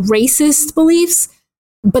 homophobic, racist beliefs,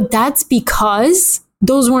 but that's because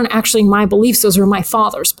those weren't actually my beliefs. Those were my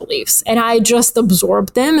father's beliefs. And I just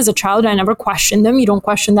absorbed them as a child. I never questioned them. You don't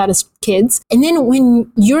question that as kids. And then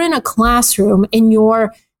when you're in a classroom and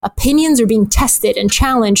your opinions are being tested and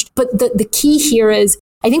challenged, but the key here is,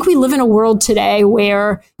 I think we live in a world today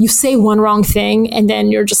where you say one wrong thing and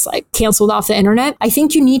then you're just like canceled off the internet. I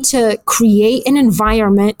think you need to create an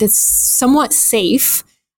environment that's somewhat safe.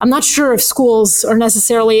 I'm not sure if schools are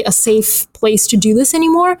necessarily a safe place to do this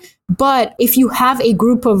anymore, but if you have a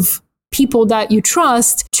group of people that you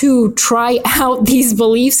trust to try out these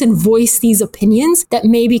beliefs and voice these opinions that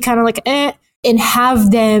may be kind of like, and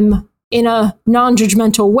have them in a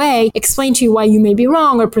non-judgmental way, explain to you why you may be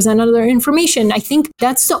wrong or present other information. I think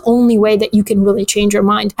that's the only way that you can really change your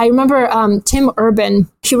mind. I remember Tim Urban,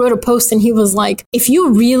 he wrote a post and he was like, if you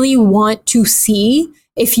really want to see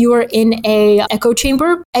if you are in a echo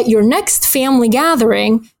chamber at your next family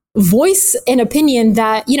gathering, voice an opinion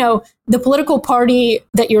that, the political party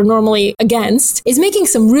that you're normally against is making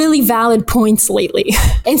some really valid points lately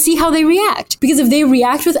and see how they react. Because if they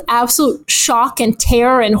react with absolute shock and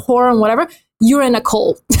terror and horror and whatever, you're in a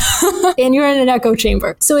cult and you're in an echo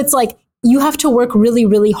chamber. So it's like, you have to work really,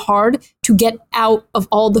 really hard to get out of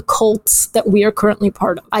all the cults that we are currently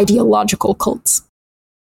part of, ideological cults.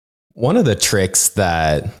 One of the tricks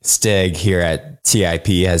that Stig here at TIP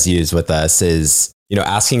has used with us is,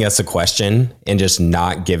 asking us a question and just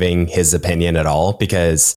not giving his opinion at all.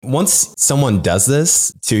 Because once someone does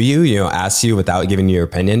this to you, asks you without giving you your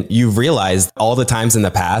opinion, you realize all the times in the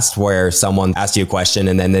past where someone asked you a question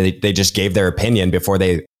and then they just gave their opinion before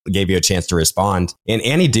they gave you a chance to respond. And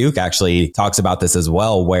Annie Duke actually talks about this as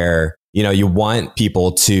well, where you want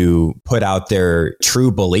people to put out their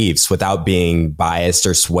true beliefs without being biased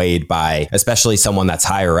or swayed by, especially someone that's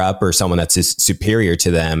higher up or someone that's superior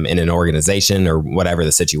to them in an organization or whatever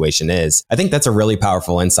the situation is. I think that's a really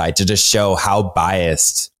powerful insight to just show how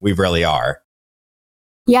biased we really are.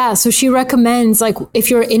 Yeah. So she recommends, like, if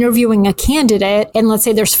you're interviewing a candidate and let's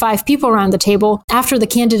say there's 5 people around the table, after the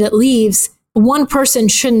candidate leaves, one person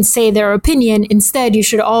shouldn't say their opinion. Instead, you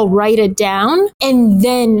should all write it down. And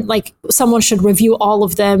then someone should review all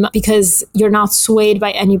of them because you're not swayed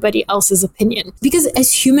by anybody else's opinion. Because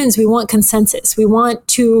as humans, we want consensus. We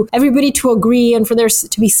want everybody to agree and for there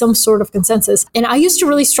to be some sort of consensus. And I used to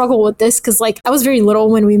really struggle with this because I was very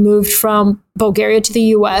little when we moved from Bulgaria to the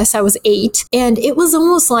US. I was 8. And it was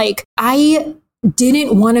almost like I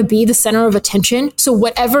didn't want to be the center of attention. So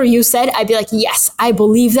whatever you said, I'd be like, yes, I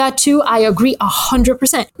believe that too. I agree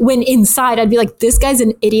 100%. When inside, I'd be like, this guy's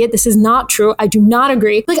an idiot. This is not true. I do not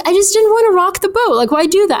agree. I just didn't want to rock the boat. Why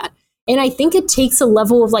do that? And I think it takes a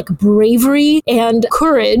level of bravery and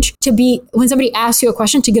courage to be, when somebody asks you a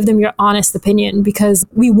question, to give them your honest opinion because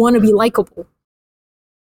we want to be likable.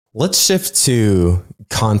 Let's shift to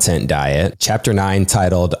content diet. Chapter 9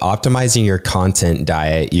 titled Optimizing Your Content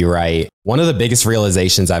Diet. You write, one of the biggest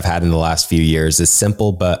realizations I've had in the last few years is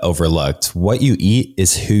simple but overlooked. What you eat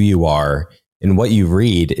is who you are, and what you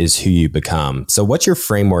read is who you become. So what's your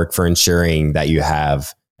framework for ensuring that you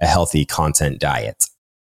have a healthy content diet?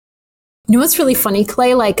 You know what's really funny,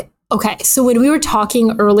 Clay? Okay, so when we were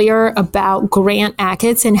talking earlier about Grant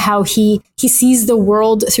Achatz and how he sees the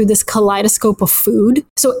world through this kaleidoscope of food.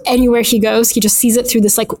 So anywhere he goes, he just sees it through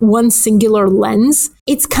this one singular lens.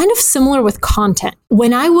 It's kind of similar with content.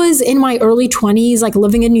 When I was in my early 20s,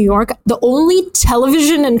 living in New York, the only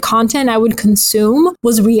television and content I would consume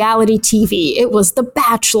was reality TV. It was The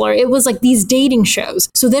Bachelor. It was these dating shows.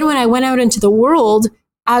 So then when I went out into the world,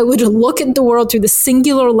 I would look at the world through the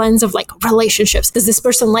singular lens of relationships. Does this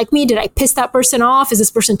person like me? Did I piss that person off? Is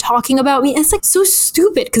this person talking about me? And it's so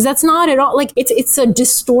stupid because that's not at all it's a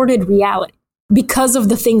distorted reality because of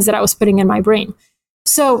the things that I was putting in my brain.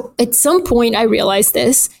 So at some point I realized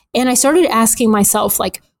this and I started asking myself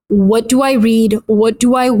what do I read? What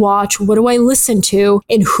do I watch? What do I listen to?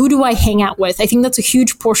 And who do I hang out with? I think that's a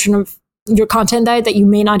huge portion of your content diet that you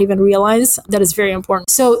may not even realize that is very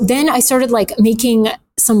important. So then I started making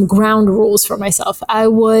some ground rules for myself. I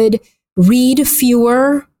would read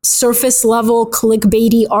fewer surface level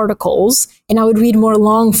clickbaity articles, and I would read more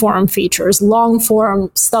long form features, long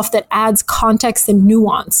form stuff that adds context and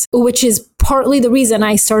nuance, which is partly the reason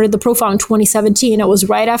I started the profile in 2017. It was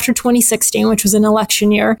right after 2016, which was an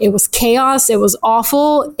election year. It was chaos. It was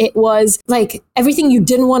awful. It was like everything you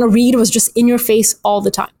didn't want to read was just in your face all the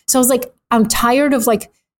time. So I was like, I'm tired of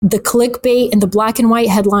like the clickbait and the black and white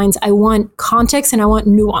headlines. I want context and I want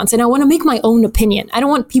nuance and I want to make my own opinion. I don't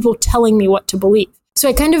want people telling me what to believe. So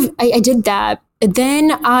I did that.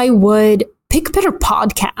 Then I would pick better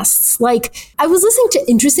podcasts. Like I was listening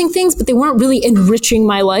to interesting things, but they weren't really enriching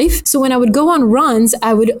my life. So when I would go on runs,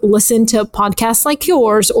 I would listen to podcasts like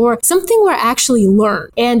yours or something where I actually learn.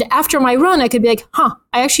 And after my run, I could be like,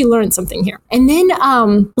 I actually learned something here. And then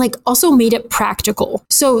like also made it practical.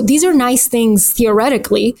 So these are nice things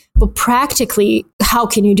theoretically, but practically, how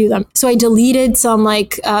can you do them? So I deleted some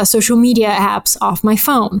like social media apps off my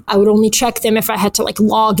phone. I would only check them if I had to like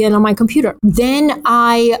log in on my computer. Then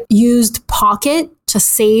I used Pocket to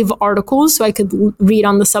save articles so I could read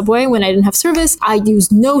on the subway when I didn't have service. I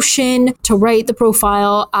used Notion to write the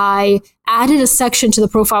profile. I added a section to the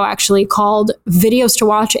profile actually called videos to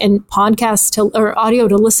watch and podcasts or audio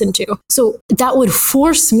to listen to. So that would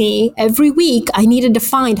force me every week, I needed to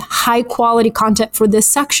find high quality content for this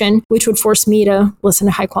section, which would force me to listen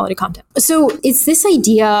to high quality content. So it's this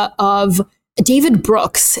idea of David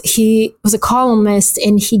Brooks. He was a columnist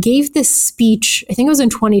and he gave this speech, I think it was in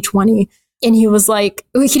 2020. And he was like,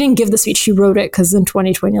 he didn't give the speech, he wrote it because in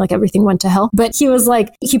 2020, like everything went to hell. But he was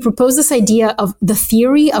like, he proposed this idea of the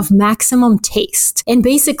theory of maximum taste. And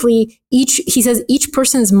basically he says each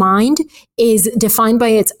person's mind is defined by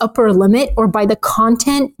its upper limit or by the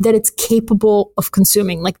content that it's capable of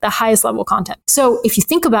consuming, like the highest level content. So if you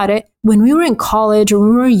think about it, when we were in college or when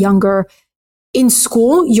we were younger, in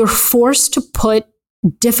school, you're forced to put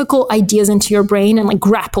difficult ideas into your brain and like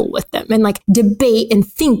grapple with them and like debate and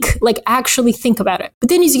think, like actually think about it. But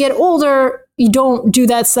then as you get older, you don't do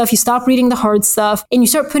that stuff. You stop reading the hard stuff and you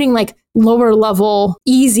start putting like lower level,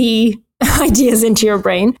 easy ideas into your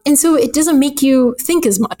brain. And so it doesn't make you think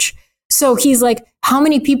as much. So he's like, how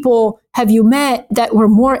many people have you met that were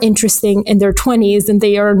more interesting in their 20s than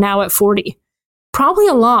they are now at 40? Probably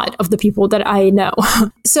a lot of the people that I know.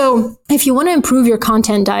 So if you want to improve your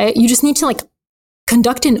content diet, you just need to like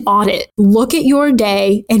conduct an audit, look at your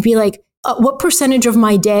day and be like, what percentage of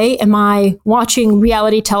my day am I watching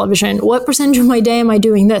reality television? What percentage of my day am I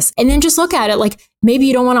doing this? And then just look at it like maybe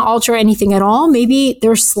you don't want to alter anything at all. Maybe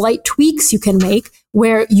there's slight tweaks you can make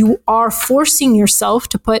where you are forcing yourself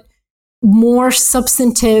to put more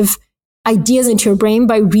substantive ideas into your brain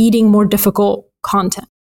by reading more difficult content.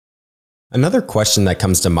 Another question that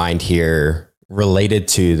comes to mind here related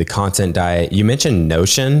to the content diet, you mentioned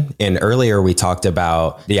Notion, and earlier we talked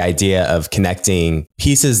about the idea of connecting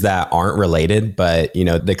pieces that aren't related, but you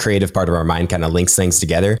know, the creative part of our mind kind of links things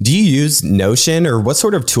together. Do you use Notion, or what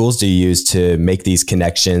sort of tools do you use to make these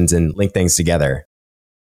connections and link things together?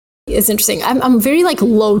 It's interesting. I'm very like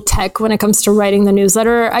low tech when it comes to writing the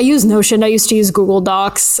newsletter. I use Notion. I used to use Google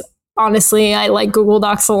Docs. Honestly, I like Google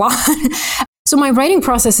Docs a lot. So my writing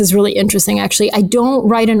process is really interesting, actually. I don't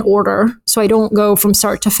write in order, so I don't go from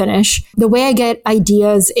start to finish. The way I get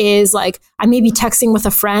ideas is like, I may be texting with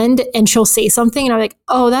a friend and she'll say something and I'm like,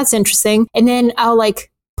 oh, that's interesting. And then I'll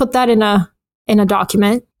like put that in a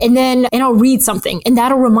document and I'll read something and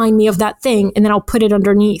that'll remind me of that thing. And then I'll put it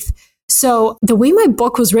underneath. So the way my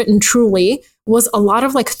book was written truly was a lot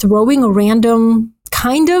of like throwing a random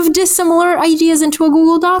kind of dissimilar ideas into a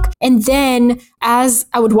Google Doc. And then as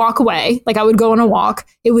I would walk away, like I would go on a walk,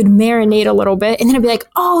 it would marinate a little bit. And then I'd be like,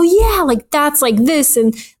 oh yeah, like that's like this.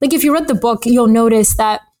 And like, if you read the book, you'll notice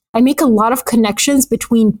that I make a lot of connections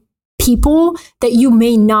between people that you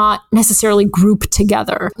may not necessarily group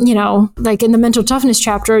together. You know, like in the mental toughness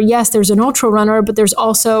chapter, yes, there's an ultra runner, but there's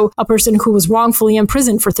also a person who was wrongfully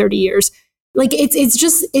imprisoned for 30 years. Like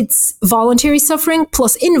it's voluntary suffering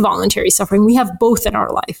plus involuntary suffering. We have both in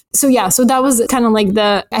our life. So yeah, so that was kind of like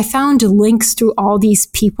I found links to all these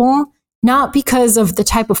people, not because of the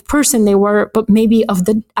type of person they were, but maybe of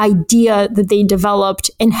the idea that they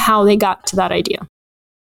developed and how they got to that idea.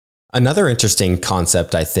 Another interesting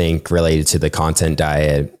concept, I think, related to the content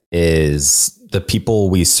diet is the people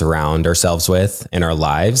we surround ourselves with in our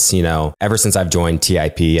lives. You know, ever since I've joined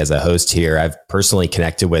TIP as a host here, I've personally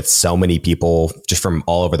connected with so many people just from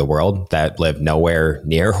all over the world that live nowhere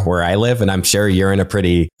near where I live. And I'm sure you're in a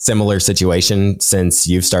pretty similar situation since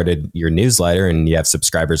you've started your newsletter and you have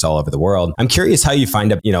subscribers all over the world. I'm curious how you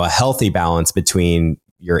find a healthy balance between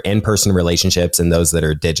your in-person relationships and those that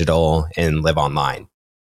are digital and live online.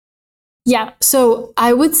 Yeah. So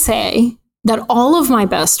I would say that all of my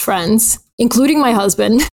best friends, including my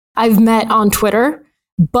husband, I've met on Twitter,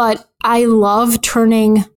 but I love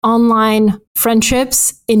turning online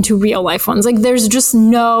friendships into real life ones. Like there's just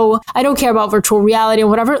I don't care about virtual reality or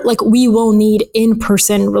whatever. Like we will need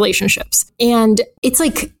in-person relationships. And it's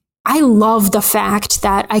like, I love the fact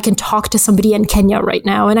that I can talk to somebody in Kenya right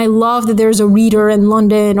now. And I love that there's a reader in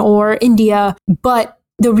London or India. But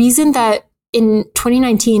the reason that in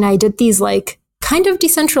 2019, I did these like kind of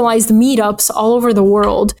decentralized meetups all over the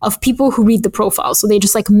world of people who read the profile. So they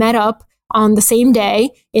just like met up on the same day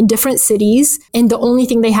in different cities. And the only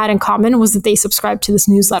thing they had in common was that they subscribed to this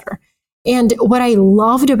newsletter. And what I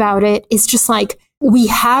loved about it is just like, we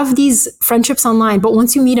have these friendships online, but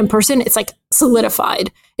once you meet in person, it's like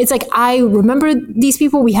solidified. It's like, I remember these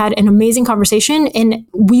people, we had an amazing conversation and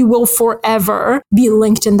we will forever be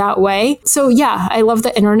linked in that way. So yeah, I love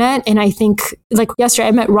the internet. And I think like yesterday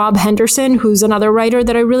I met Rob Henderson, who's another writer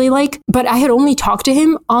that I really like, but I had only talked to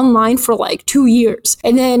him online for like 2 years.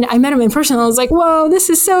 And then I met him in person and I was like, whoa, this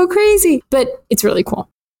is so crazy, but it's really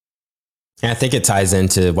cool. And I think it ties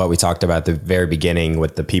into what we talked about at the very beginning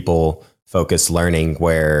with the people focused learning,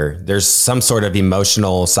 where there's some sort of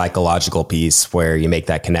emotional, psychological piece where you make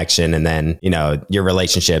that connection and then, your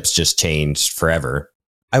relationships just change forever.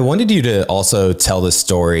 I wanted you to also tell the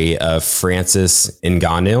story of Francis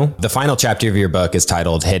Ngannou. The final chapter of your book is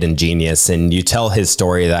titled Hidden Genius, and you tell his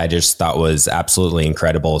story that I just thought was absolutely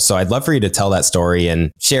incredible. So I'd love for you to tell that story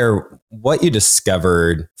and share what you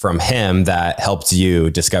discovered from him that helped you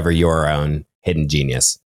discover your own hidden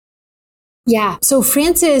genius. Yeah. So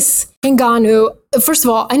Francis Ngannou, first of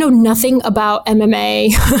all, I know nothing about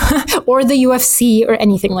MMA or the UFC or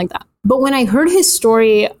anything like that. But when I heard his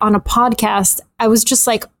story on a podcast, I was just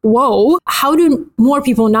like, whoa, how do more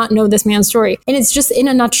people not know this man's story? And it's just in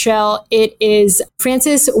a nutshell, it is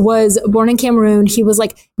Francis was born in Cameroon. He was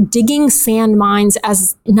like digging sand mines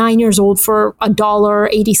as 9 years old for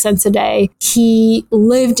 $1.80 a day. He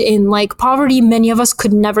lived in like poverty many of us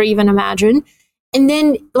could never even imagine. And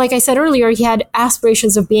then, like I said earlier, he had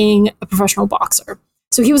aspirations of being a professional boxer.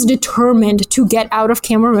 So he was determined to get out of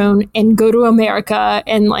Cameroon and go to America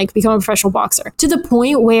and like become a professional boxer, to the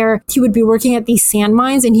point where he would be working at these sand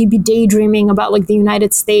mines and he'd be daydreaming about like the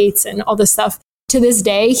United States and all this stuff. To this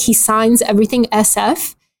day, he signs everything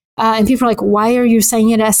SF. And people are like, why are you saying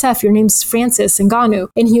it SF? Your name's Francis Ngannou.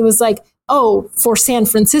 And he was like, oh, for San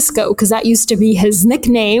Francisco, because that used to be his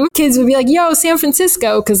nickname. Kids would be like, yo, San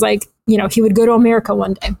Francisco, because like, he would go to America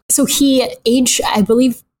one day. So he, at age, I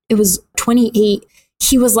believe it was 28,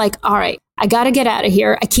 he was like, all right, I got to get out of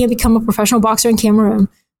here. I can't become a professional boxer in Cameroon.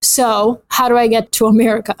 So how do I get to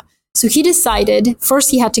America? So he decided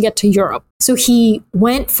first he had to get to Europe. So he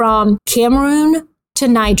went from Cameroon to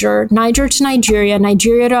Niger, Niger to Nigeria,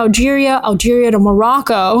 Nigeria to Algeria, Algeria to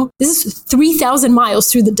Morocco. This is 3,000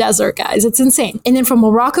 miles through the desert, guys. It's insane. And then from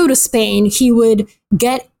Morocco to Spain, he would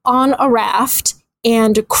get on a raft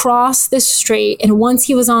and cross this strait. And once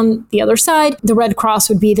he was on the other side, the Red Cross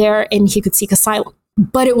would be there and he could seek asylum.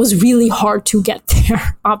 But it was really hard to get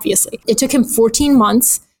there, obviously. It took him 14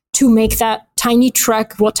 months to make that tiny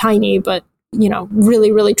trek. Well, tiny, but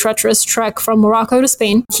really, really treacherous trek from Morocco to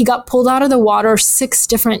Spain. He got pulled out of the water 6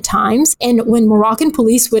 different times. And when Moroccan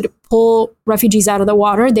police would pull refugees out of the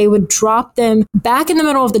water, they would drop them back in the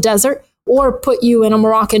middle of the desert or put you in a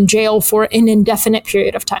Moroccan jail for an indefinite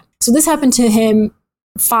period of time. So this happened to him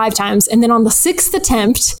 5 times. And then on the 6th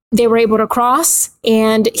attempt, they were able to cross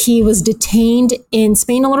and he was detained in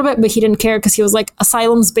Spain a little bit, but he didn't care because he was like,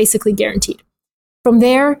 asylum's basically guaranteed. From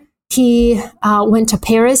there, he went to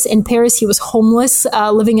Paris. In Paris, he was homeless,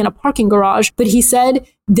 living in a parking garage. But he said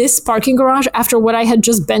this parking garage, after what I had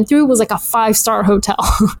just been through, was like a 5-star hotel.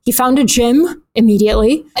 He found a gym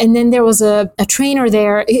immediately. And then there was a trainer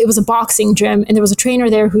there. It was a boxing gym. And there was a trainer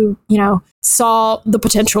there who, saw the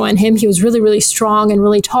potential in him. He was really, really strong and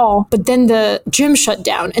really tall. But then the gym shut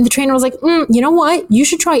down. And the trainer was like, you know what? You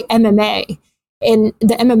should try MMA. And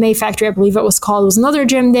the MMA Factory, I believe it was called, was another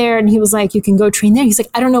gym there. And he was like, you can go train there. He's like,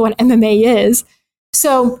 I don't know what MMA is.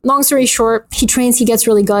 So long story short, he trains, he gets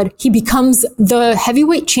really good. He becomes the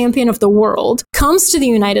heavyweight champion of the world, comes to the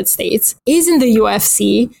United States, is in the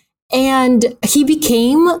UFC, and he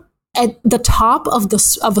became at the top of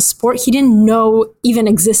a sport he didn't know even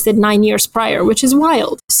existed 9 years prior, which is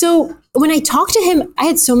wild. So when I talked to him, I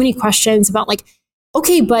had so many questions about like,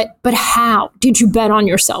 okay, but how did you bet on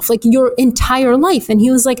yourself? Like your entire life. And he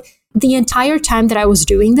was like, the entire time that I was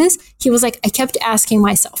doing this, he was like, I kept asking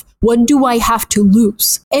myself, what do I have to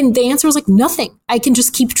lose? And the answer was like, nothing. I can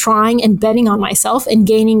just keep trying and betting on myself and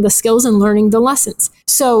gaining the skills and learning the lessons.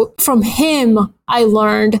 So from him, I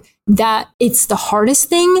learned that it's the hardest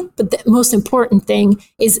thing, but the most important thing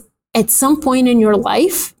is at some point in your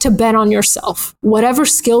life to bet on yourself. Whatever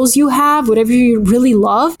skills you have, whatever you really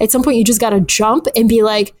love, at some point you just got to jump and be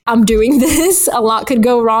like, I'm doing this. A lot could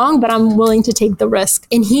go wrong, but I'm willing to take the risk.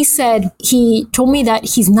 And he told me that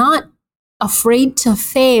he's not afraid to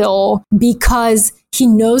fail because he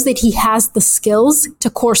knows that he has the skills to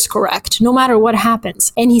course correct no matter what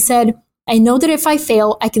happens. And he said, I know that if I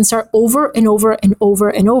fail, I can start over and over and over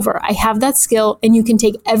and over. I have that skill and you can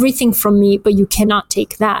take everything from me, but you cannot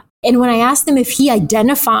take that. And when I asked him if he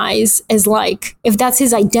identifies as like, if that's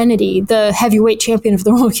his identity, the heavyweight champion of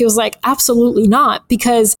the world, he was like, absolutely not,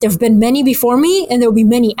 because there have been many before me and there'll be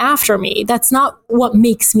many after me. That's not what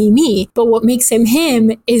makes me me. But what makes him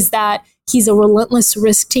him is that he's a relentless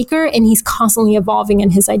risk taker and he's constantly evolving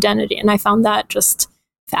in his identity. And I found that just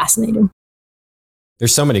fascinating.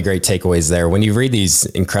 There's so many great takeaways there. When you read these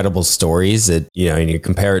incredible stories and you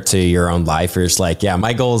compare it to your own life, you're just like, yeah,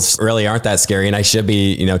 my goals really aren't that scary and I should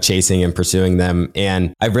be, chasing and pursuing them.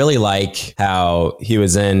 And I really like how he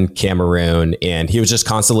was in Cameroon and he was just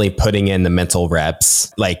constantly putting in the mental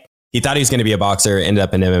reps. Like he thought he was going to be a boxer, ended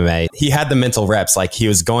up in MMA. He had the mental reps, like he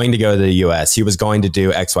was going to go to the US. He was going to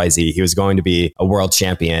do XYZ. He was going to be a world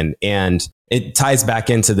champion. And it ties back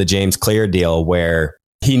into the James Clear deal where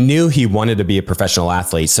he knew he wanted to be a professional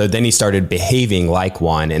athlete. So then he started behaving like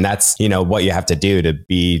one. And that's, what you have to do to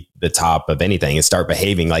be the top of anything is start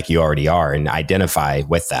behaving like you already are and identify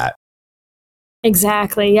with that.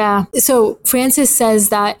 Exactly. Yeah. So Francis says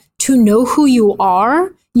that to know who you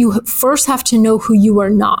are, you first have to know who you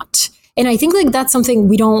are not. And I think like that's something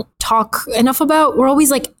we don't talk enough about. We're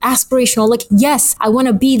always like aspirational, like, yes, I want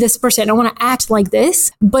to be this person. I want to act like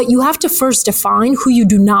this, but you have to first define who you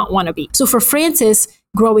do not want to be. So for Francis,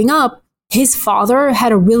 growing up, his father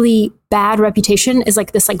had a really bad reputation as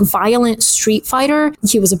like this like violent street fighter.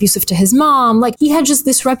 He was abusive to his mom. Like he had just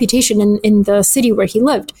this reputation in the city where he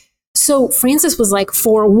lived. So Francis was like,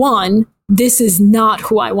 for one, this is not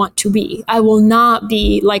who I want to be. I will not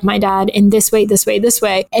be like my dad in this way, this way, this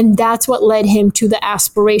way. And that's what led him to the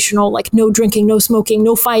aspirational, like no drinking, no smoking,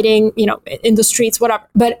 no fighting, in the streets, whatever.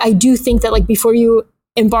 But I do think that like before you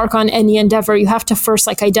embark on any endeavor, you have to first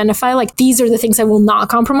like identify like these are the things I will not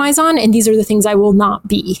compromise on and these are the things I will not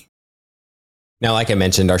be. Now, like I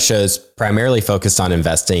mentioned, our show is primarily focused on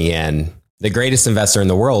investing in the greatest investor in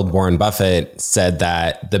the world. Warren Buffett said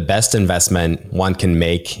that the best investment one can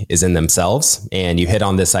make is in themselves. And you hit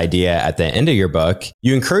on this idea at the end of your book.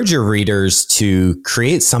 You encourage your readers to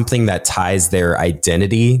create something that ties their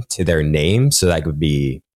identity to their name. So that could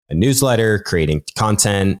be a newsletter, creating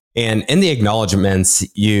content. And in the acknowledgements,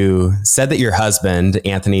 you said that your husband,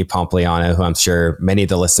 Anthony Pompliano, who I'm sure many of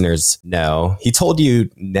the listeners know, he told you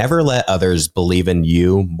never let others believe in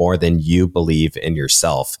you more than you believe in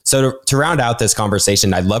yourself. So to round out this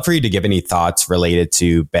conversation, I'd love for you to give any thoughts related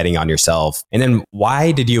to betting on yourself. And then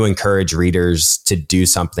why did you encourage readers to do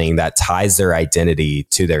something that ties their identity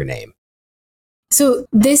to their name? So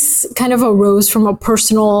this kind of arose from a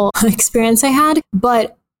personal experience I had,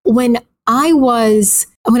 but when I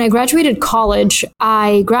graduated college,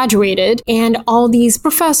 I graduated and all these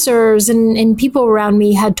professors and people around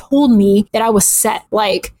me had told me that I was set.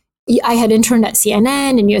 Like I had interned at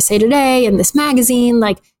CNN and USA Today and this magazine,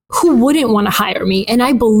 like who wouldn't want to hire me? And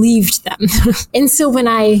I believed them. And so when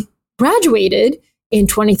I graduated in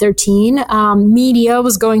 2013, media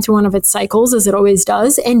was going through one of its cycles as it always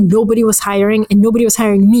does. And nobody was hiring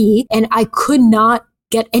me. And I could not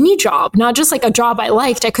get any job, not just like a job I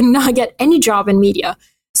liked. I could not get any job in media.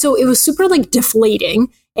 So it was super like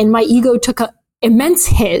deflating and my ego took an immense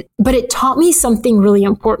hit, but it taught me something really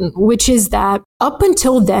important, which is that up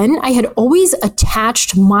until then, I had always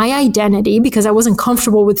attached my identity because I wasn't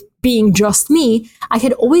comfortable with being just me. I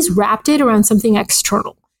had always wrapped it around something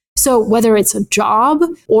external. So whether it's a job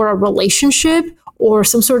or a relationship or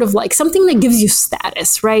some sort of like something that gives you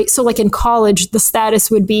status, right? So like in college, the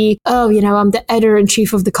status would be, I'm the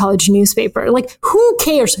editor-in-chief of the college newspaper. Like who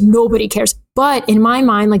cares? Nobody cares. But in my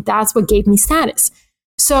mind, like that's what gave me status.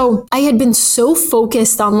 So I had been so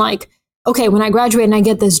focused on like, okay, when I graduate and I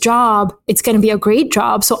get this job, it's going to be a great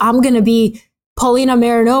job. So I'm going to be Polina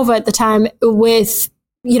Marinova at the time with,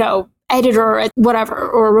 editor at whatever,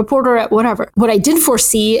 or reporter at whatever. What I did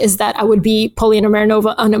foresee is that I would be Polina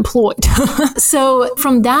Marinova unemployed. So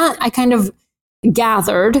from that, I kind of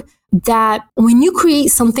gathered that when you create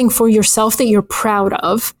something for yourself that you're proud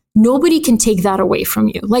of, nobody can take that away from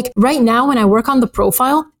you. Like right now, when I work on the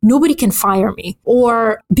profile, nobody can fire me.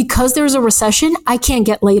 Or because there's a recession, I can't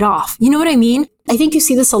get laid off. You know what I mean? I think you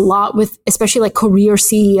see this a lot with especially like career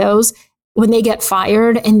CEOs when they get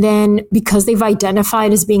fired. And then because they've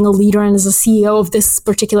identified as being a leader and as a CEO of this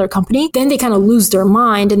particular company, then they kind of lose their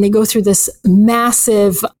mind and they go through this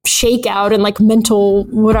massive shakeout and like mental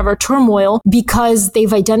whatever turmoil because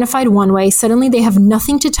they've identified one way. Suddenly they have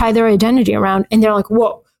nothing to tie their identity around. And they're like,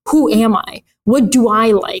 whoa, who am I? What do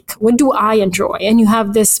I like? What do I enjoy? And you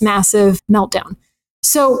have this massive meltdown.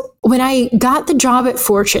 So when I got the job at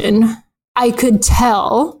Fortune, I could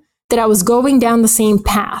tell that I was going down the same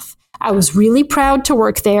path. I was really proud to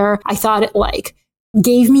work there. I thought it like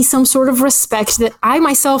gave me some sort of respect that I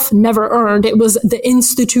myself never earned. It was the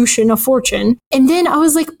institution of Fortune. And then I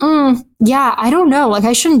was like, yeah, I don't know. Like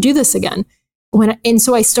I shouldn't do this again. And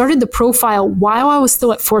so I started the profile while I was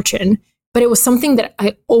still at Fortune, but it was something that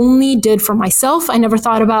I only did for myself. I never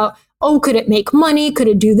thought about, oh, could it make money? Could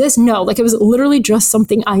it do this? No, like it was literally just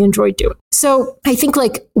something I enjoyed doing. So I think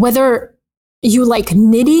like whether you like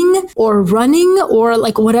knitting or running or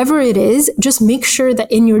like whatever it is, just make sure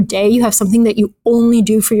that in your day you have something that you only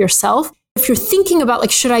do for yourself. If you're thinking about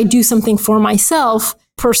like, should I do something for myself?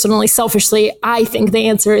 Personally, selfishly, I think the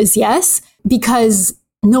answer is yes, because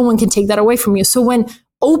no one can take that away from you. So when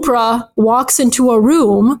Oprah walks into a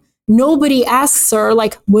room, nobody asks her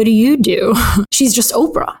like, what do you do? She's just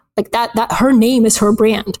Oprah. Like that her name is her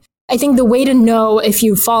brand. I think the way to know if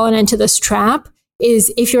you've fallen into this trap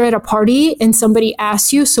is if you're at a party and somebody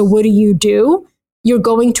asks you, so what do you do? You're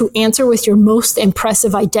going to answer with your most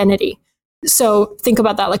impressive identity. So think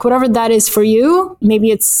about that. Like whatever that is for you,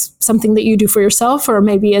 maybe it's something that you do for yourself, or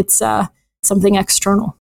maybe it's something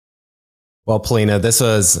external. Well, Polina, this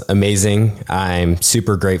was amazing. I'm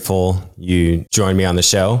super grateful you joined me on the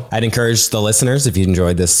show. I'd encourage the listeners, if you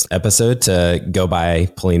enjoyed this episode, to go buy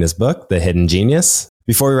Polina's book, The Hidden Genius.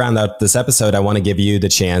 Before we round out this episode, I want to give you the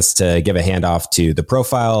chance to give a handoff to the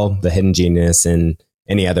profile, The Hidden Genius, and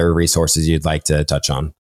any other resources you'd like to touch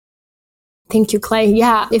on. Thank you, Clay.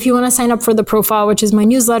 Yeah, if you want to sign up for the profile, which is my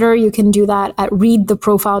newsletter, you can do that at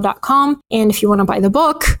readtheprofile.com. And if you want to buy the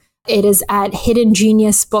book, it is at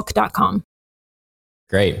hiddengeniusbook.com.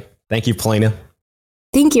 Great. Thank you, Polina.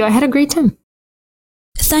 Thank you. I had a great time.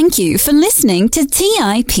 Thank you for listening to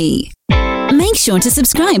TIP. Make sure to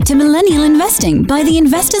subscribe to Millennial Investing by the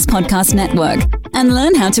Investors Podcast Network and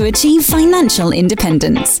learn how to achieve financial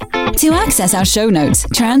independence. To access our show notes,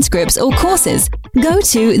 transcripts, or courses, go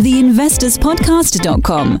to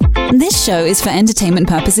theinvestorspodcast.com. This show is for entertainment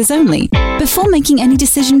purposes only. Before making any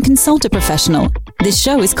decision, consult a professional. This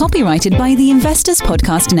show is copyrighted by the Investors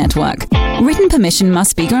Podcast Network. Written permission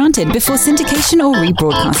must be granted before syndication or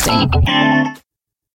rebroadcasting.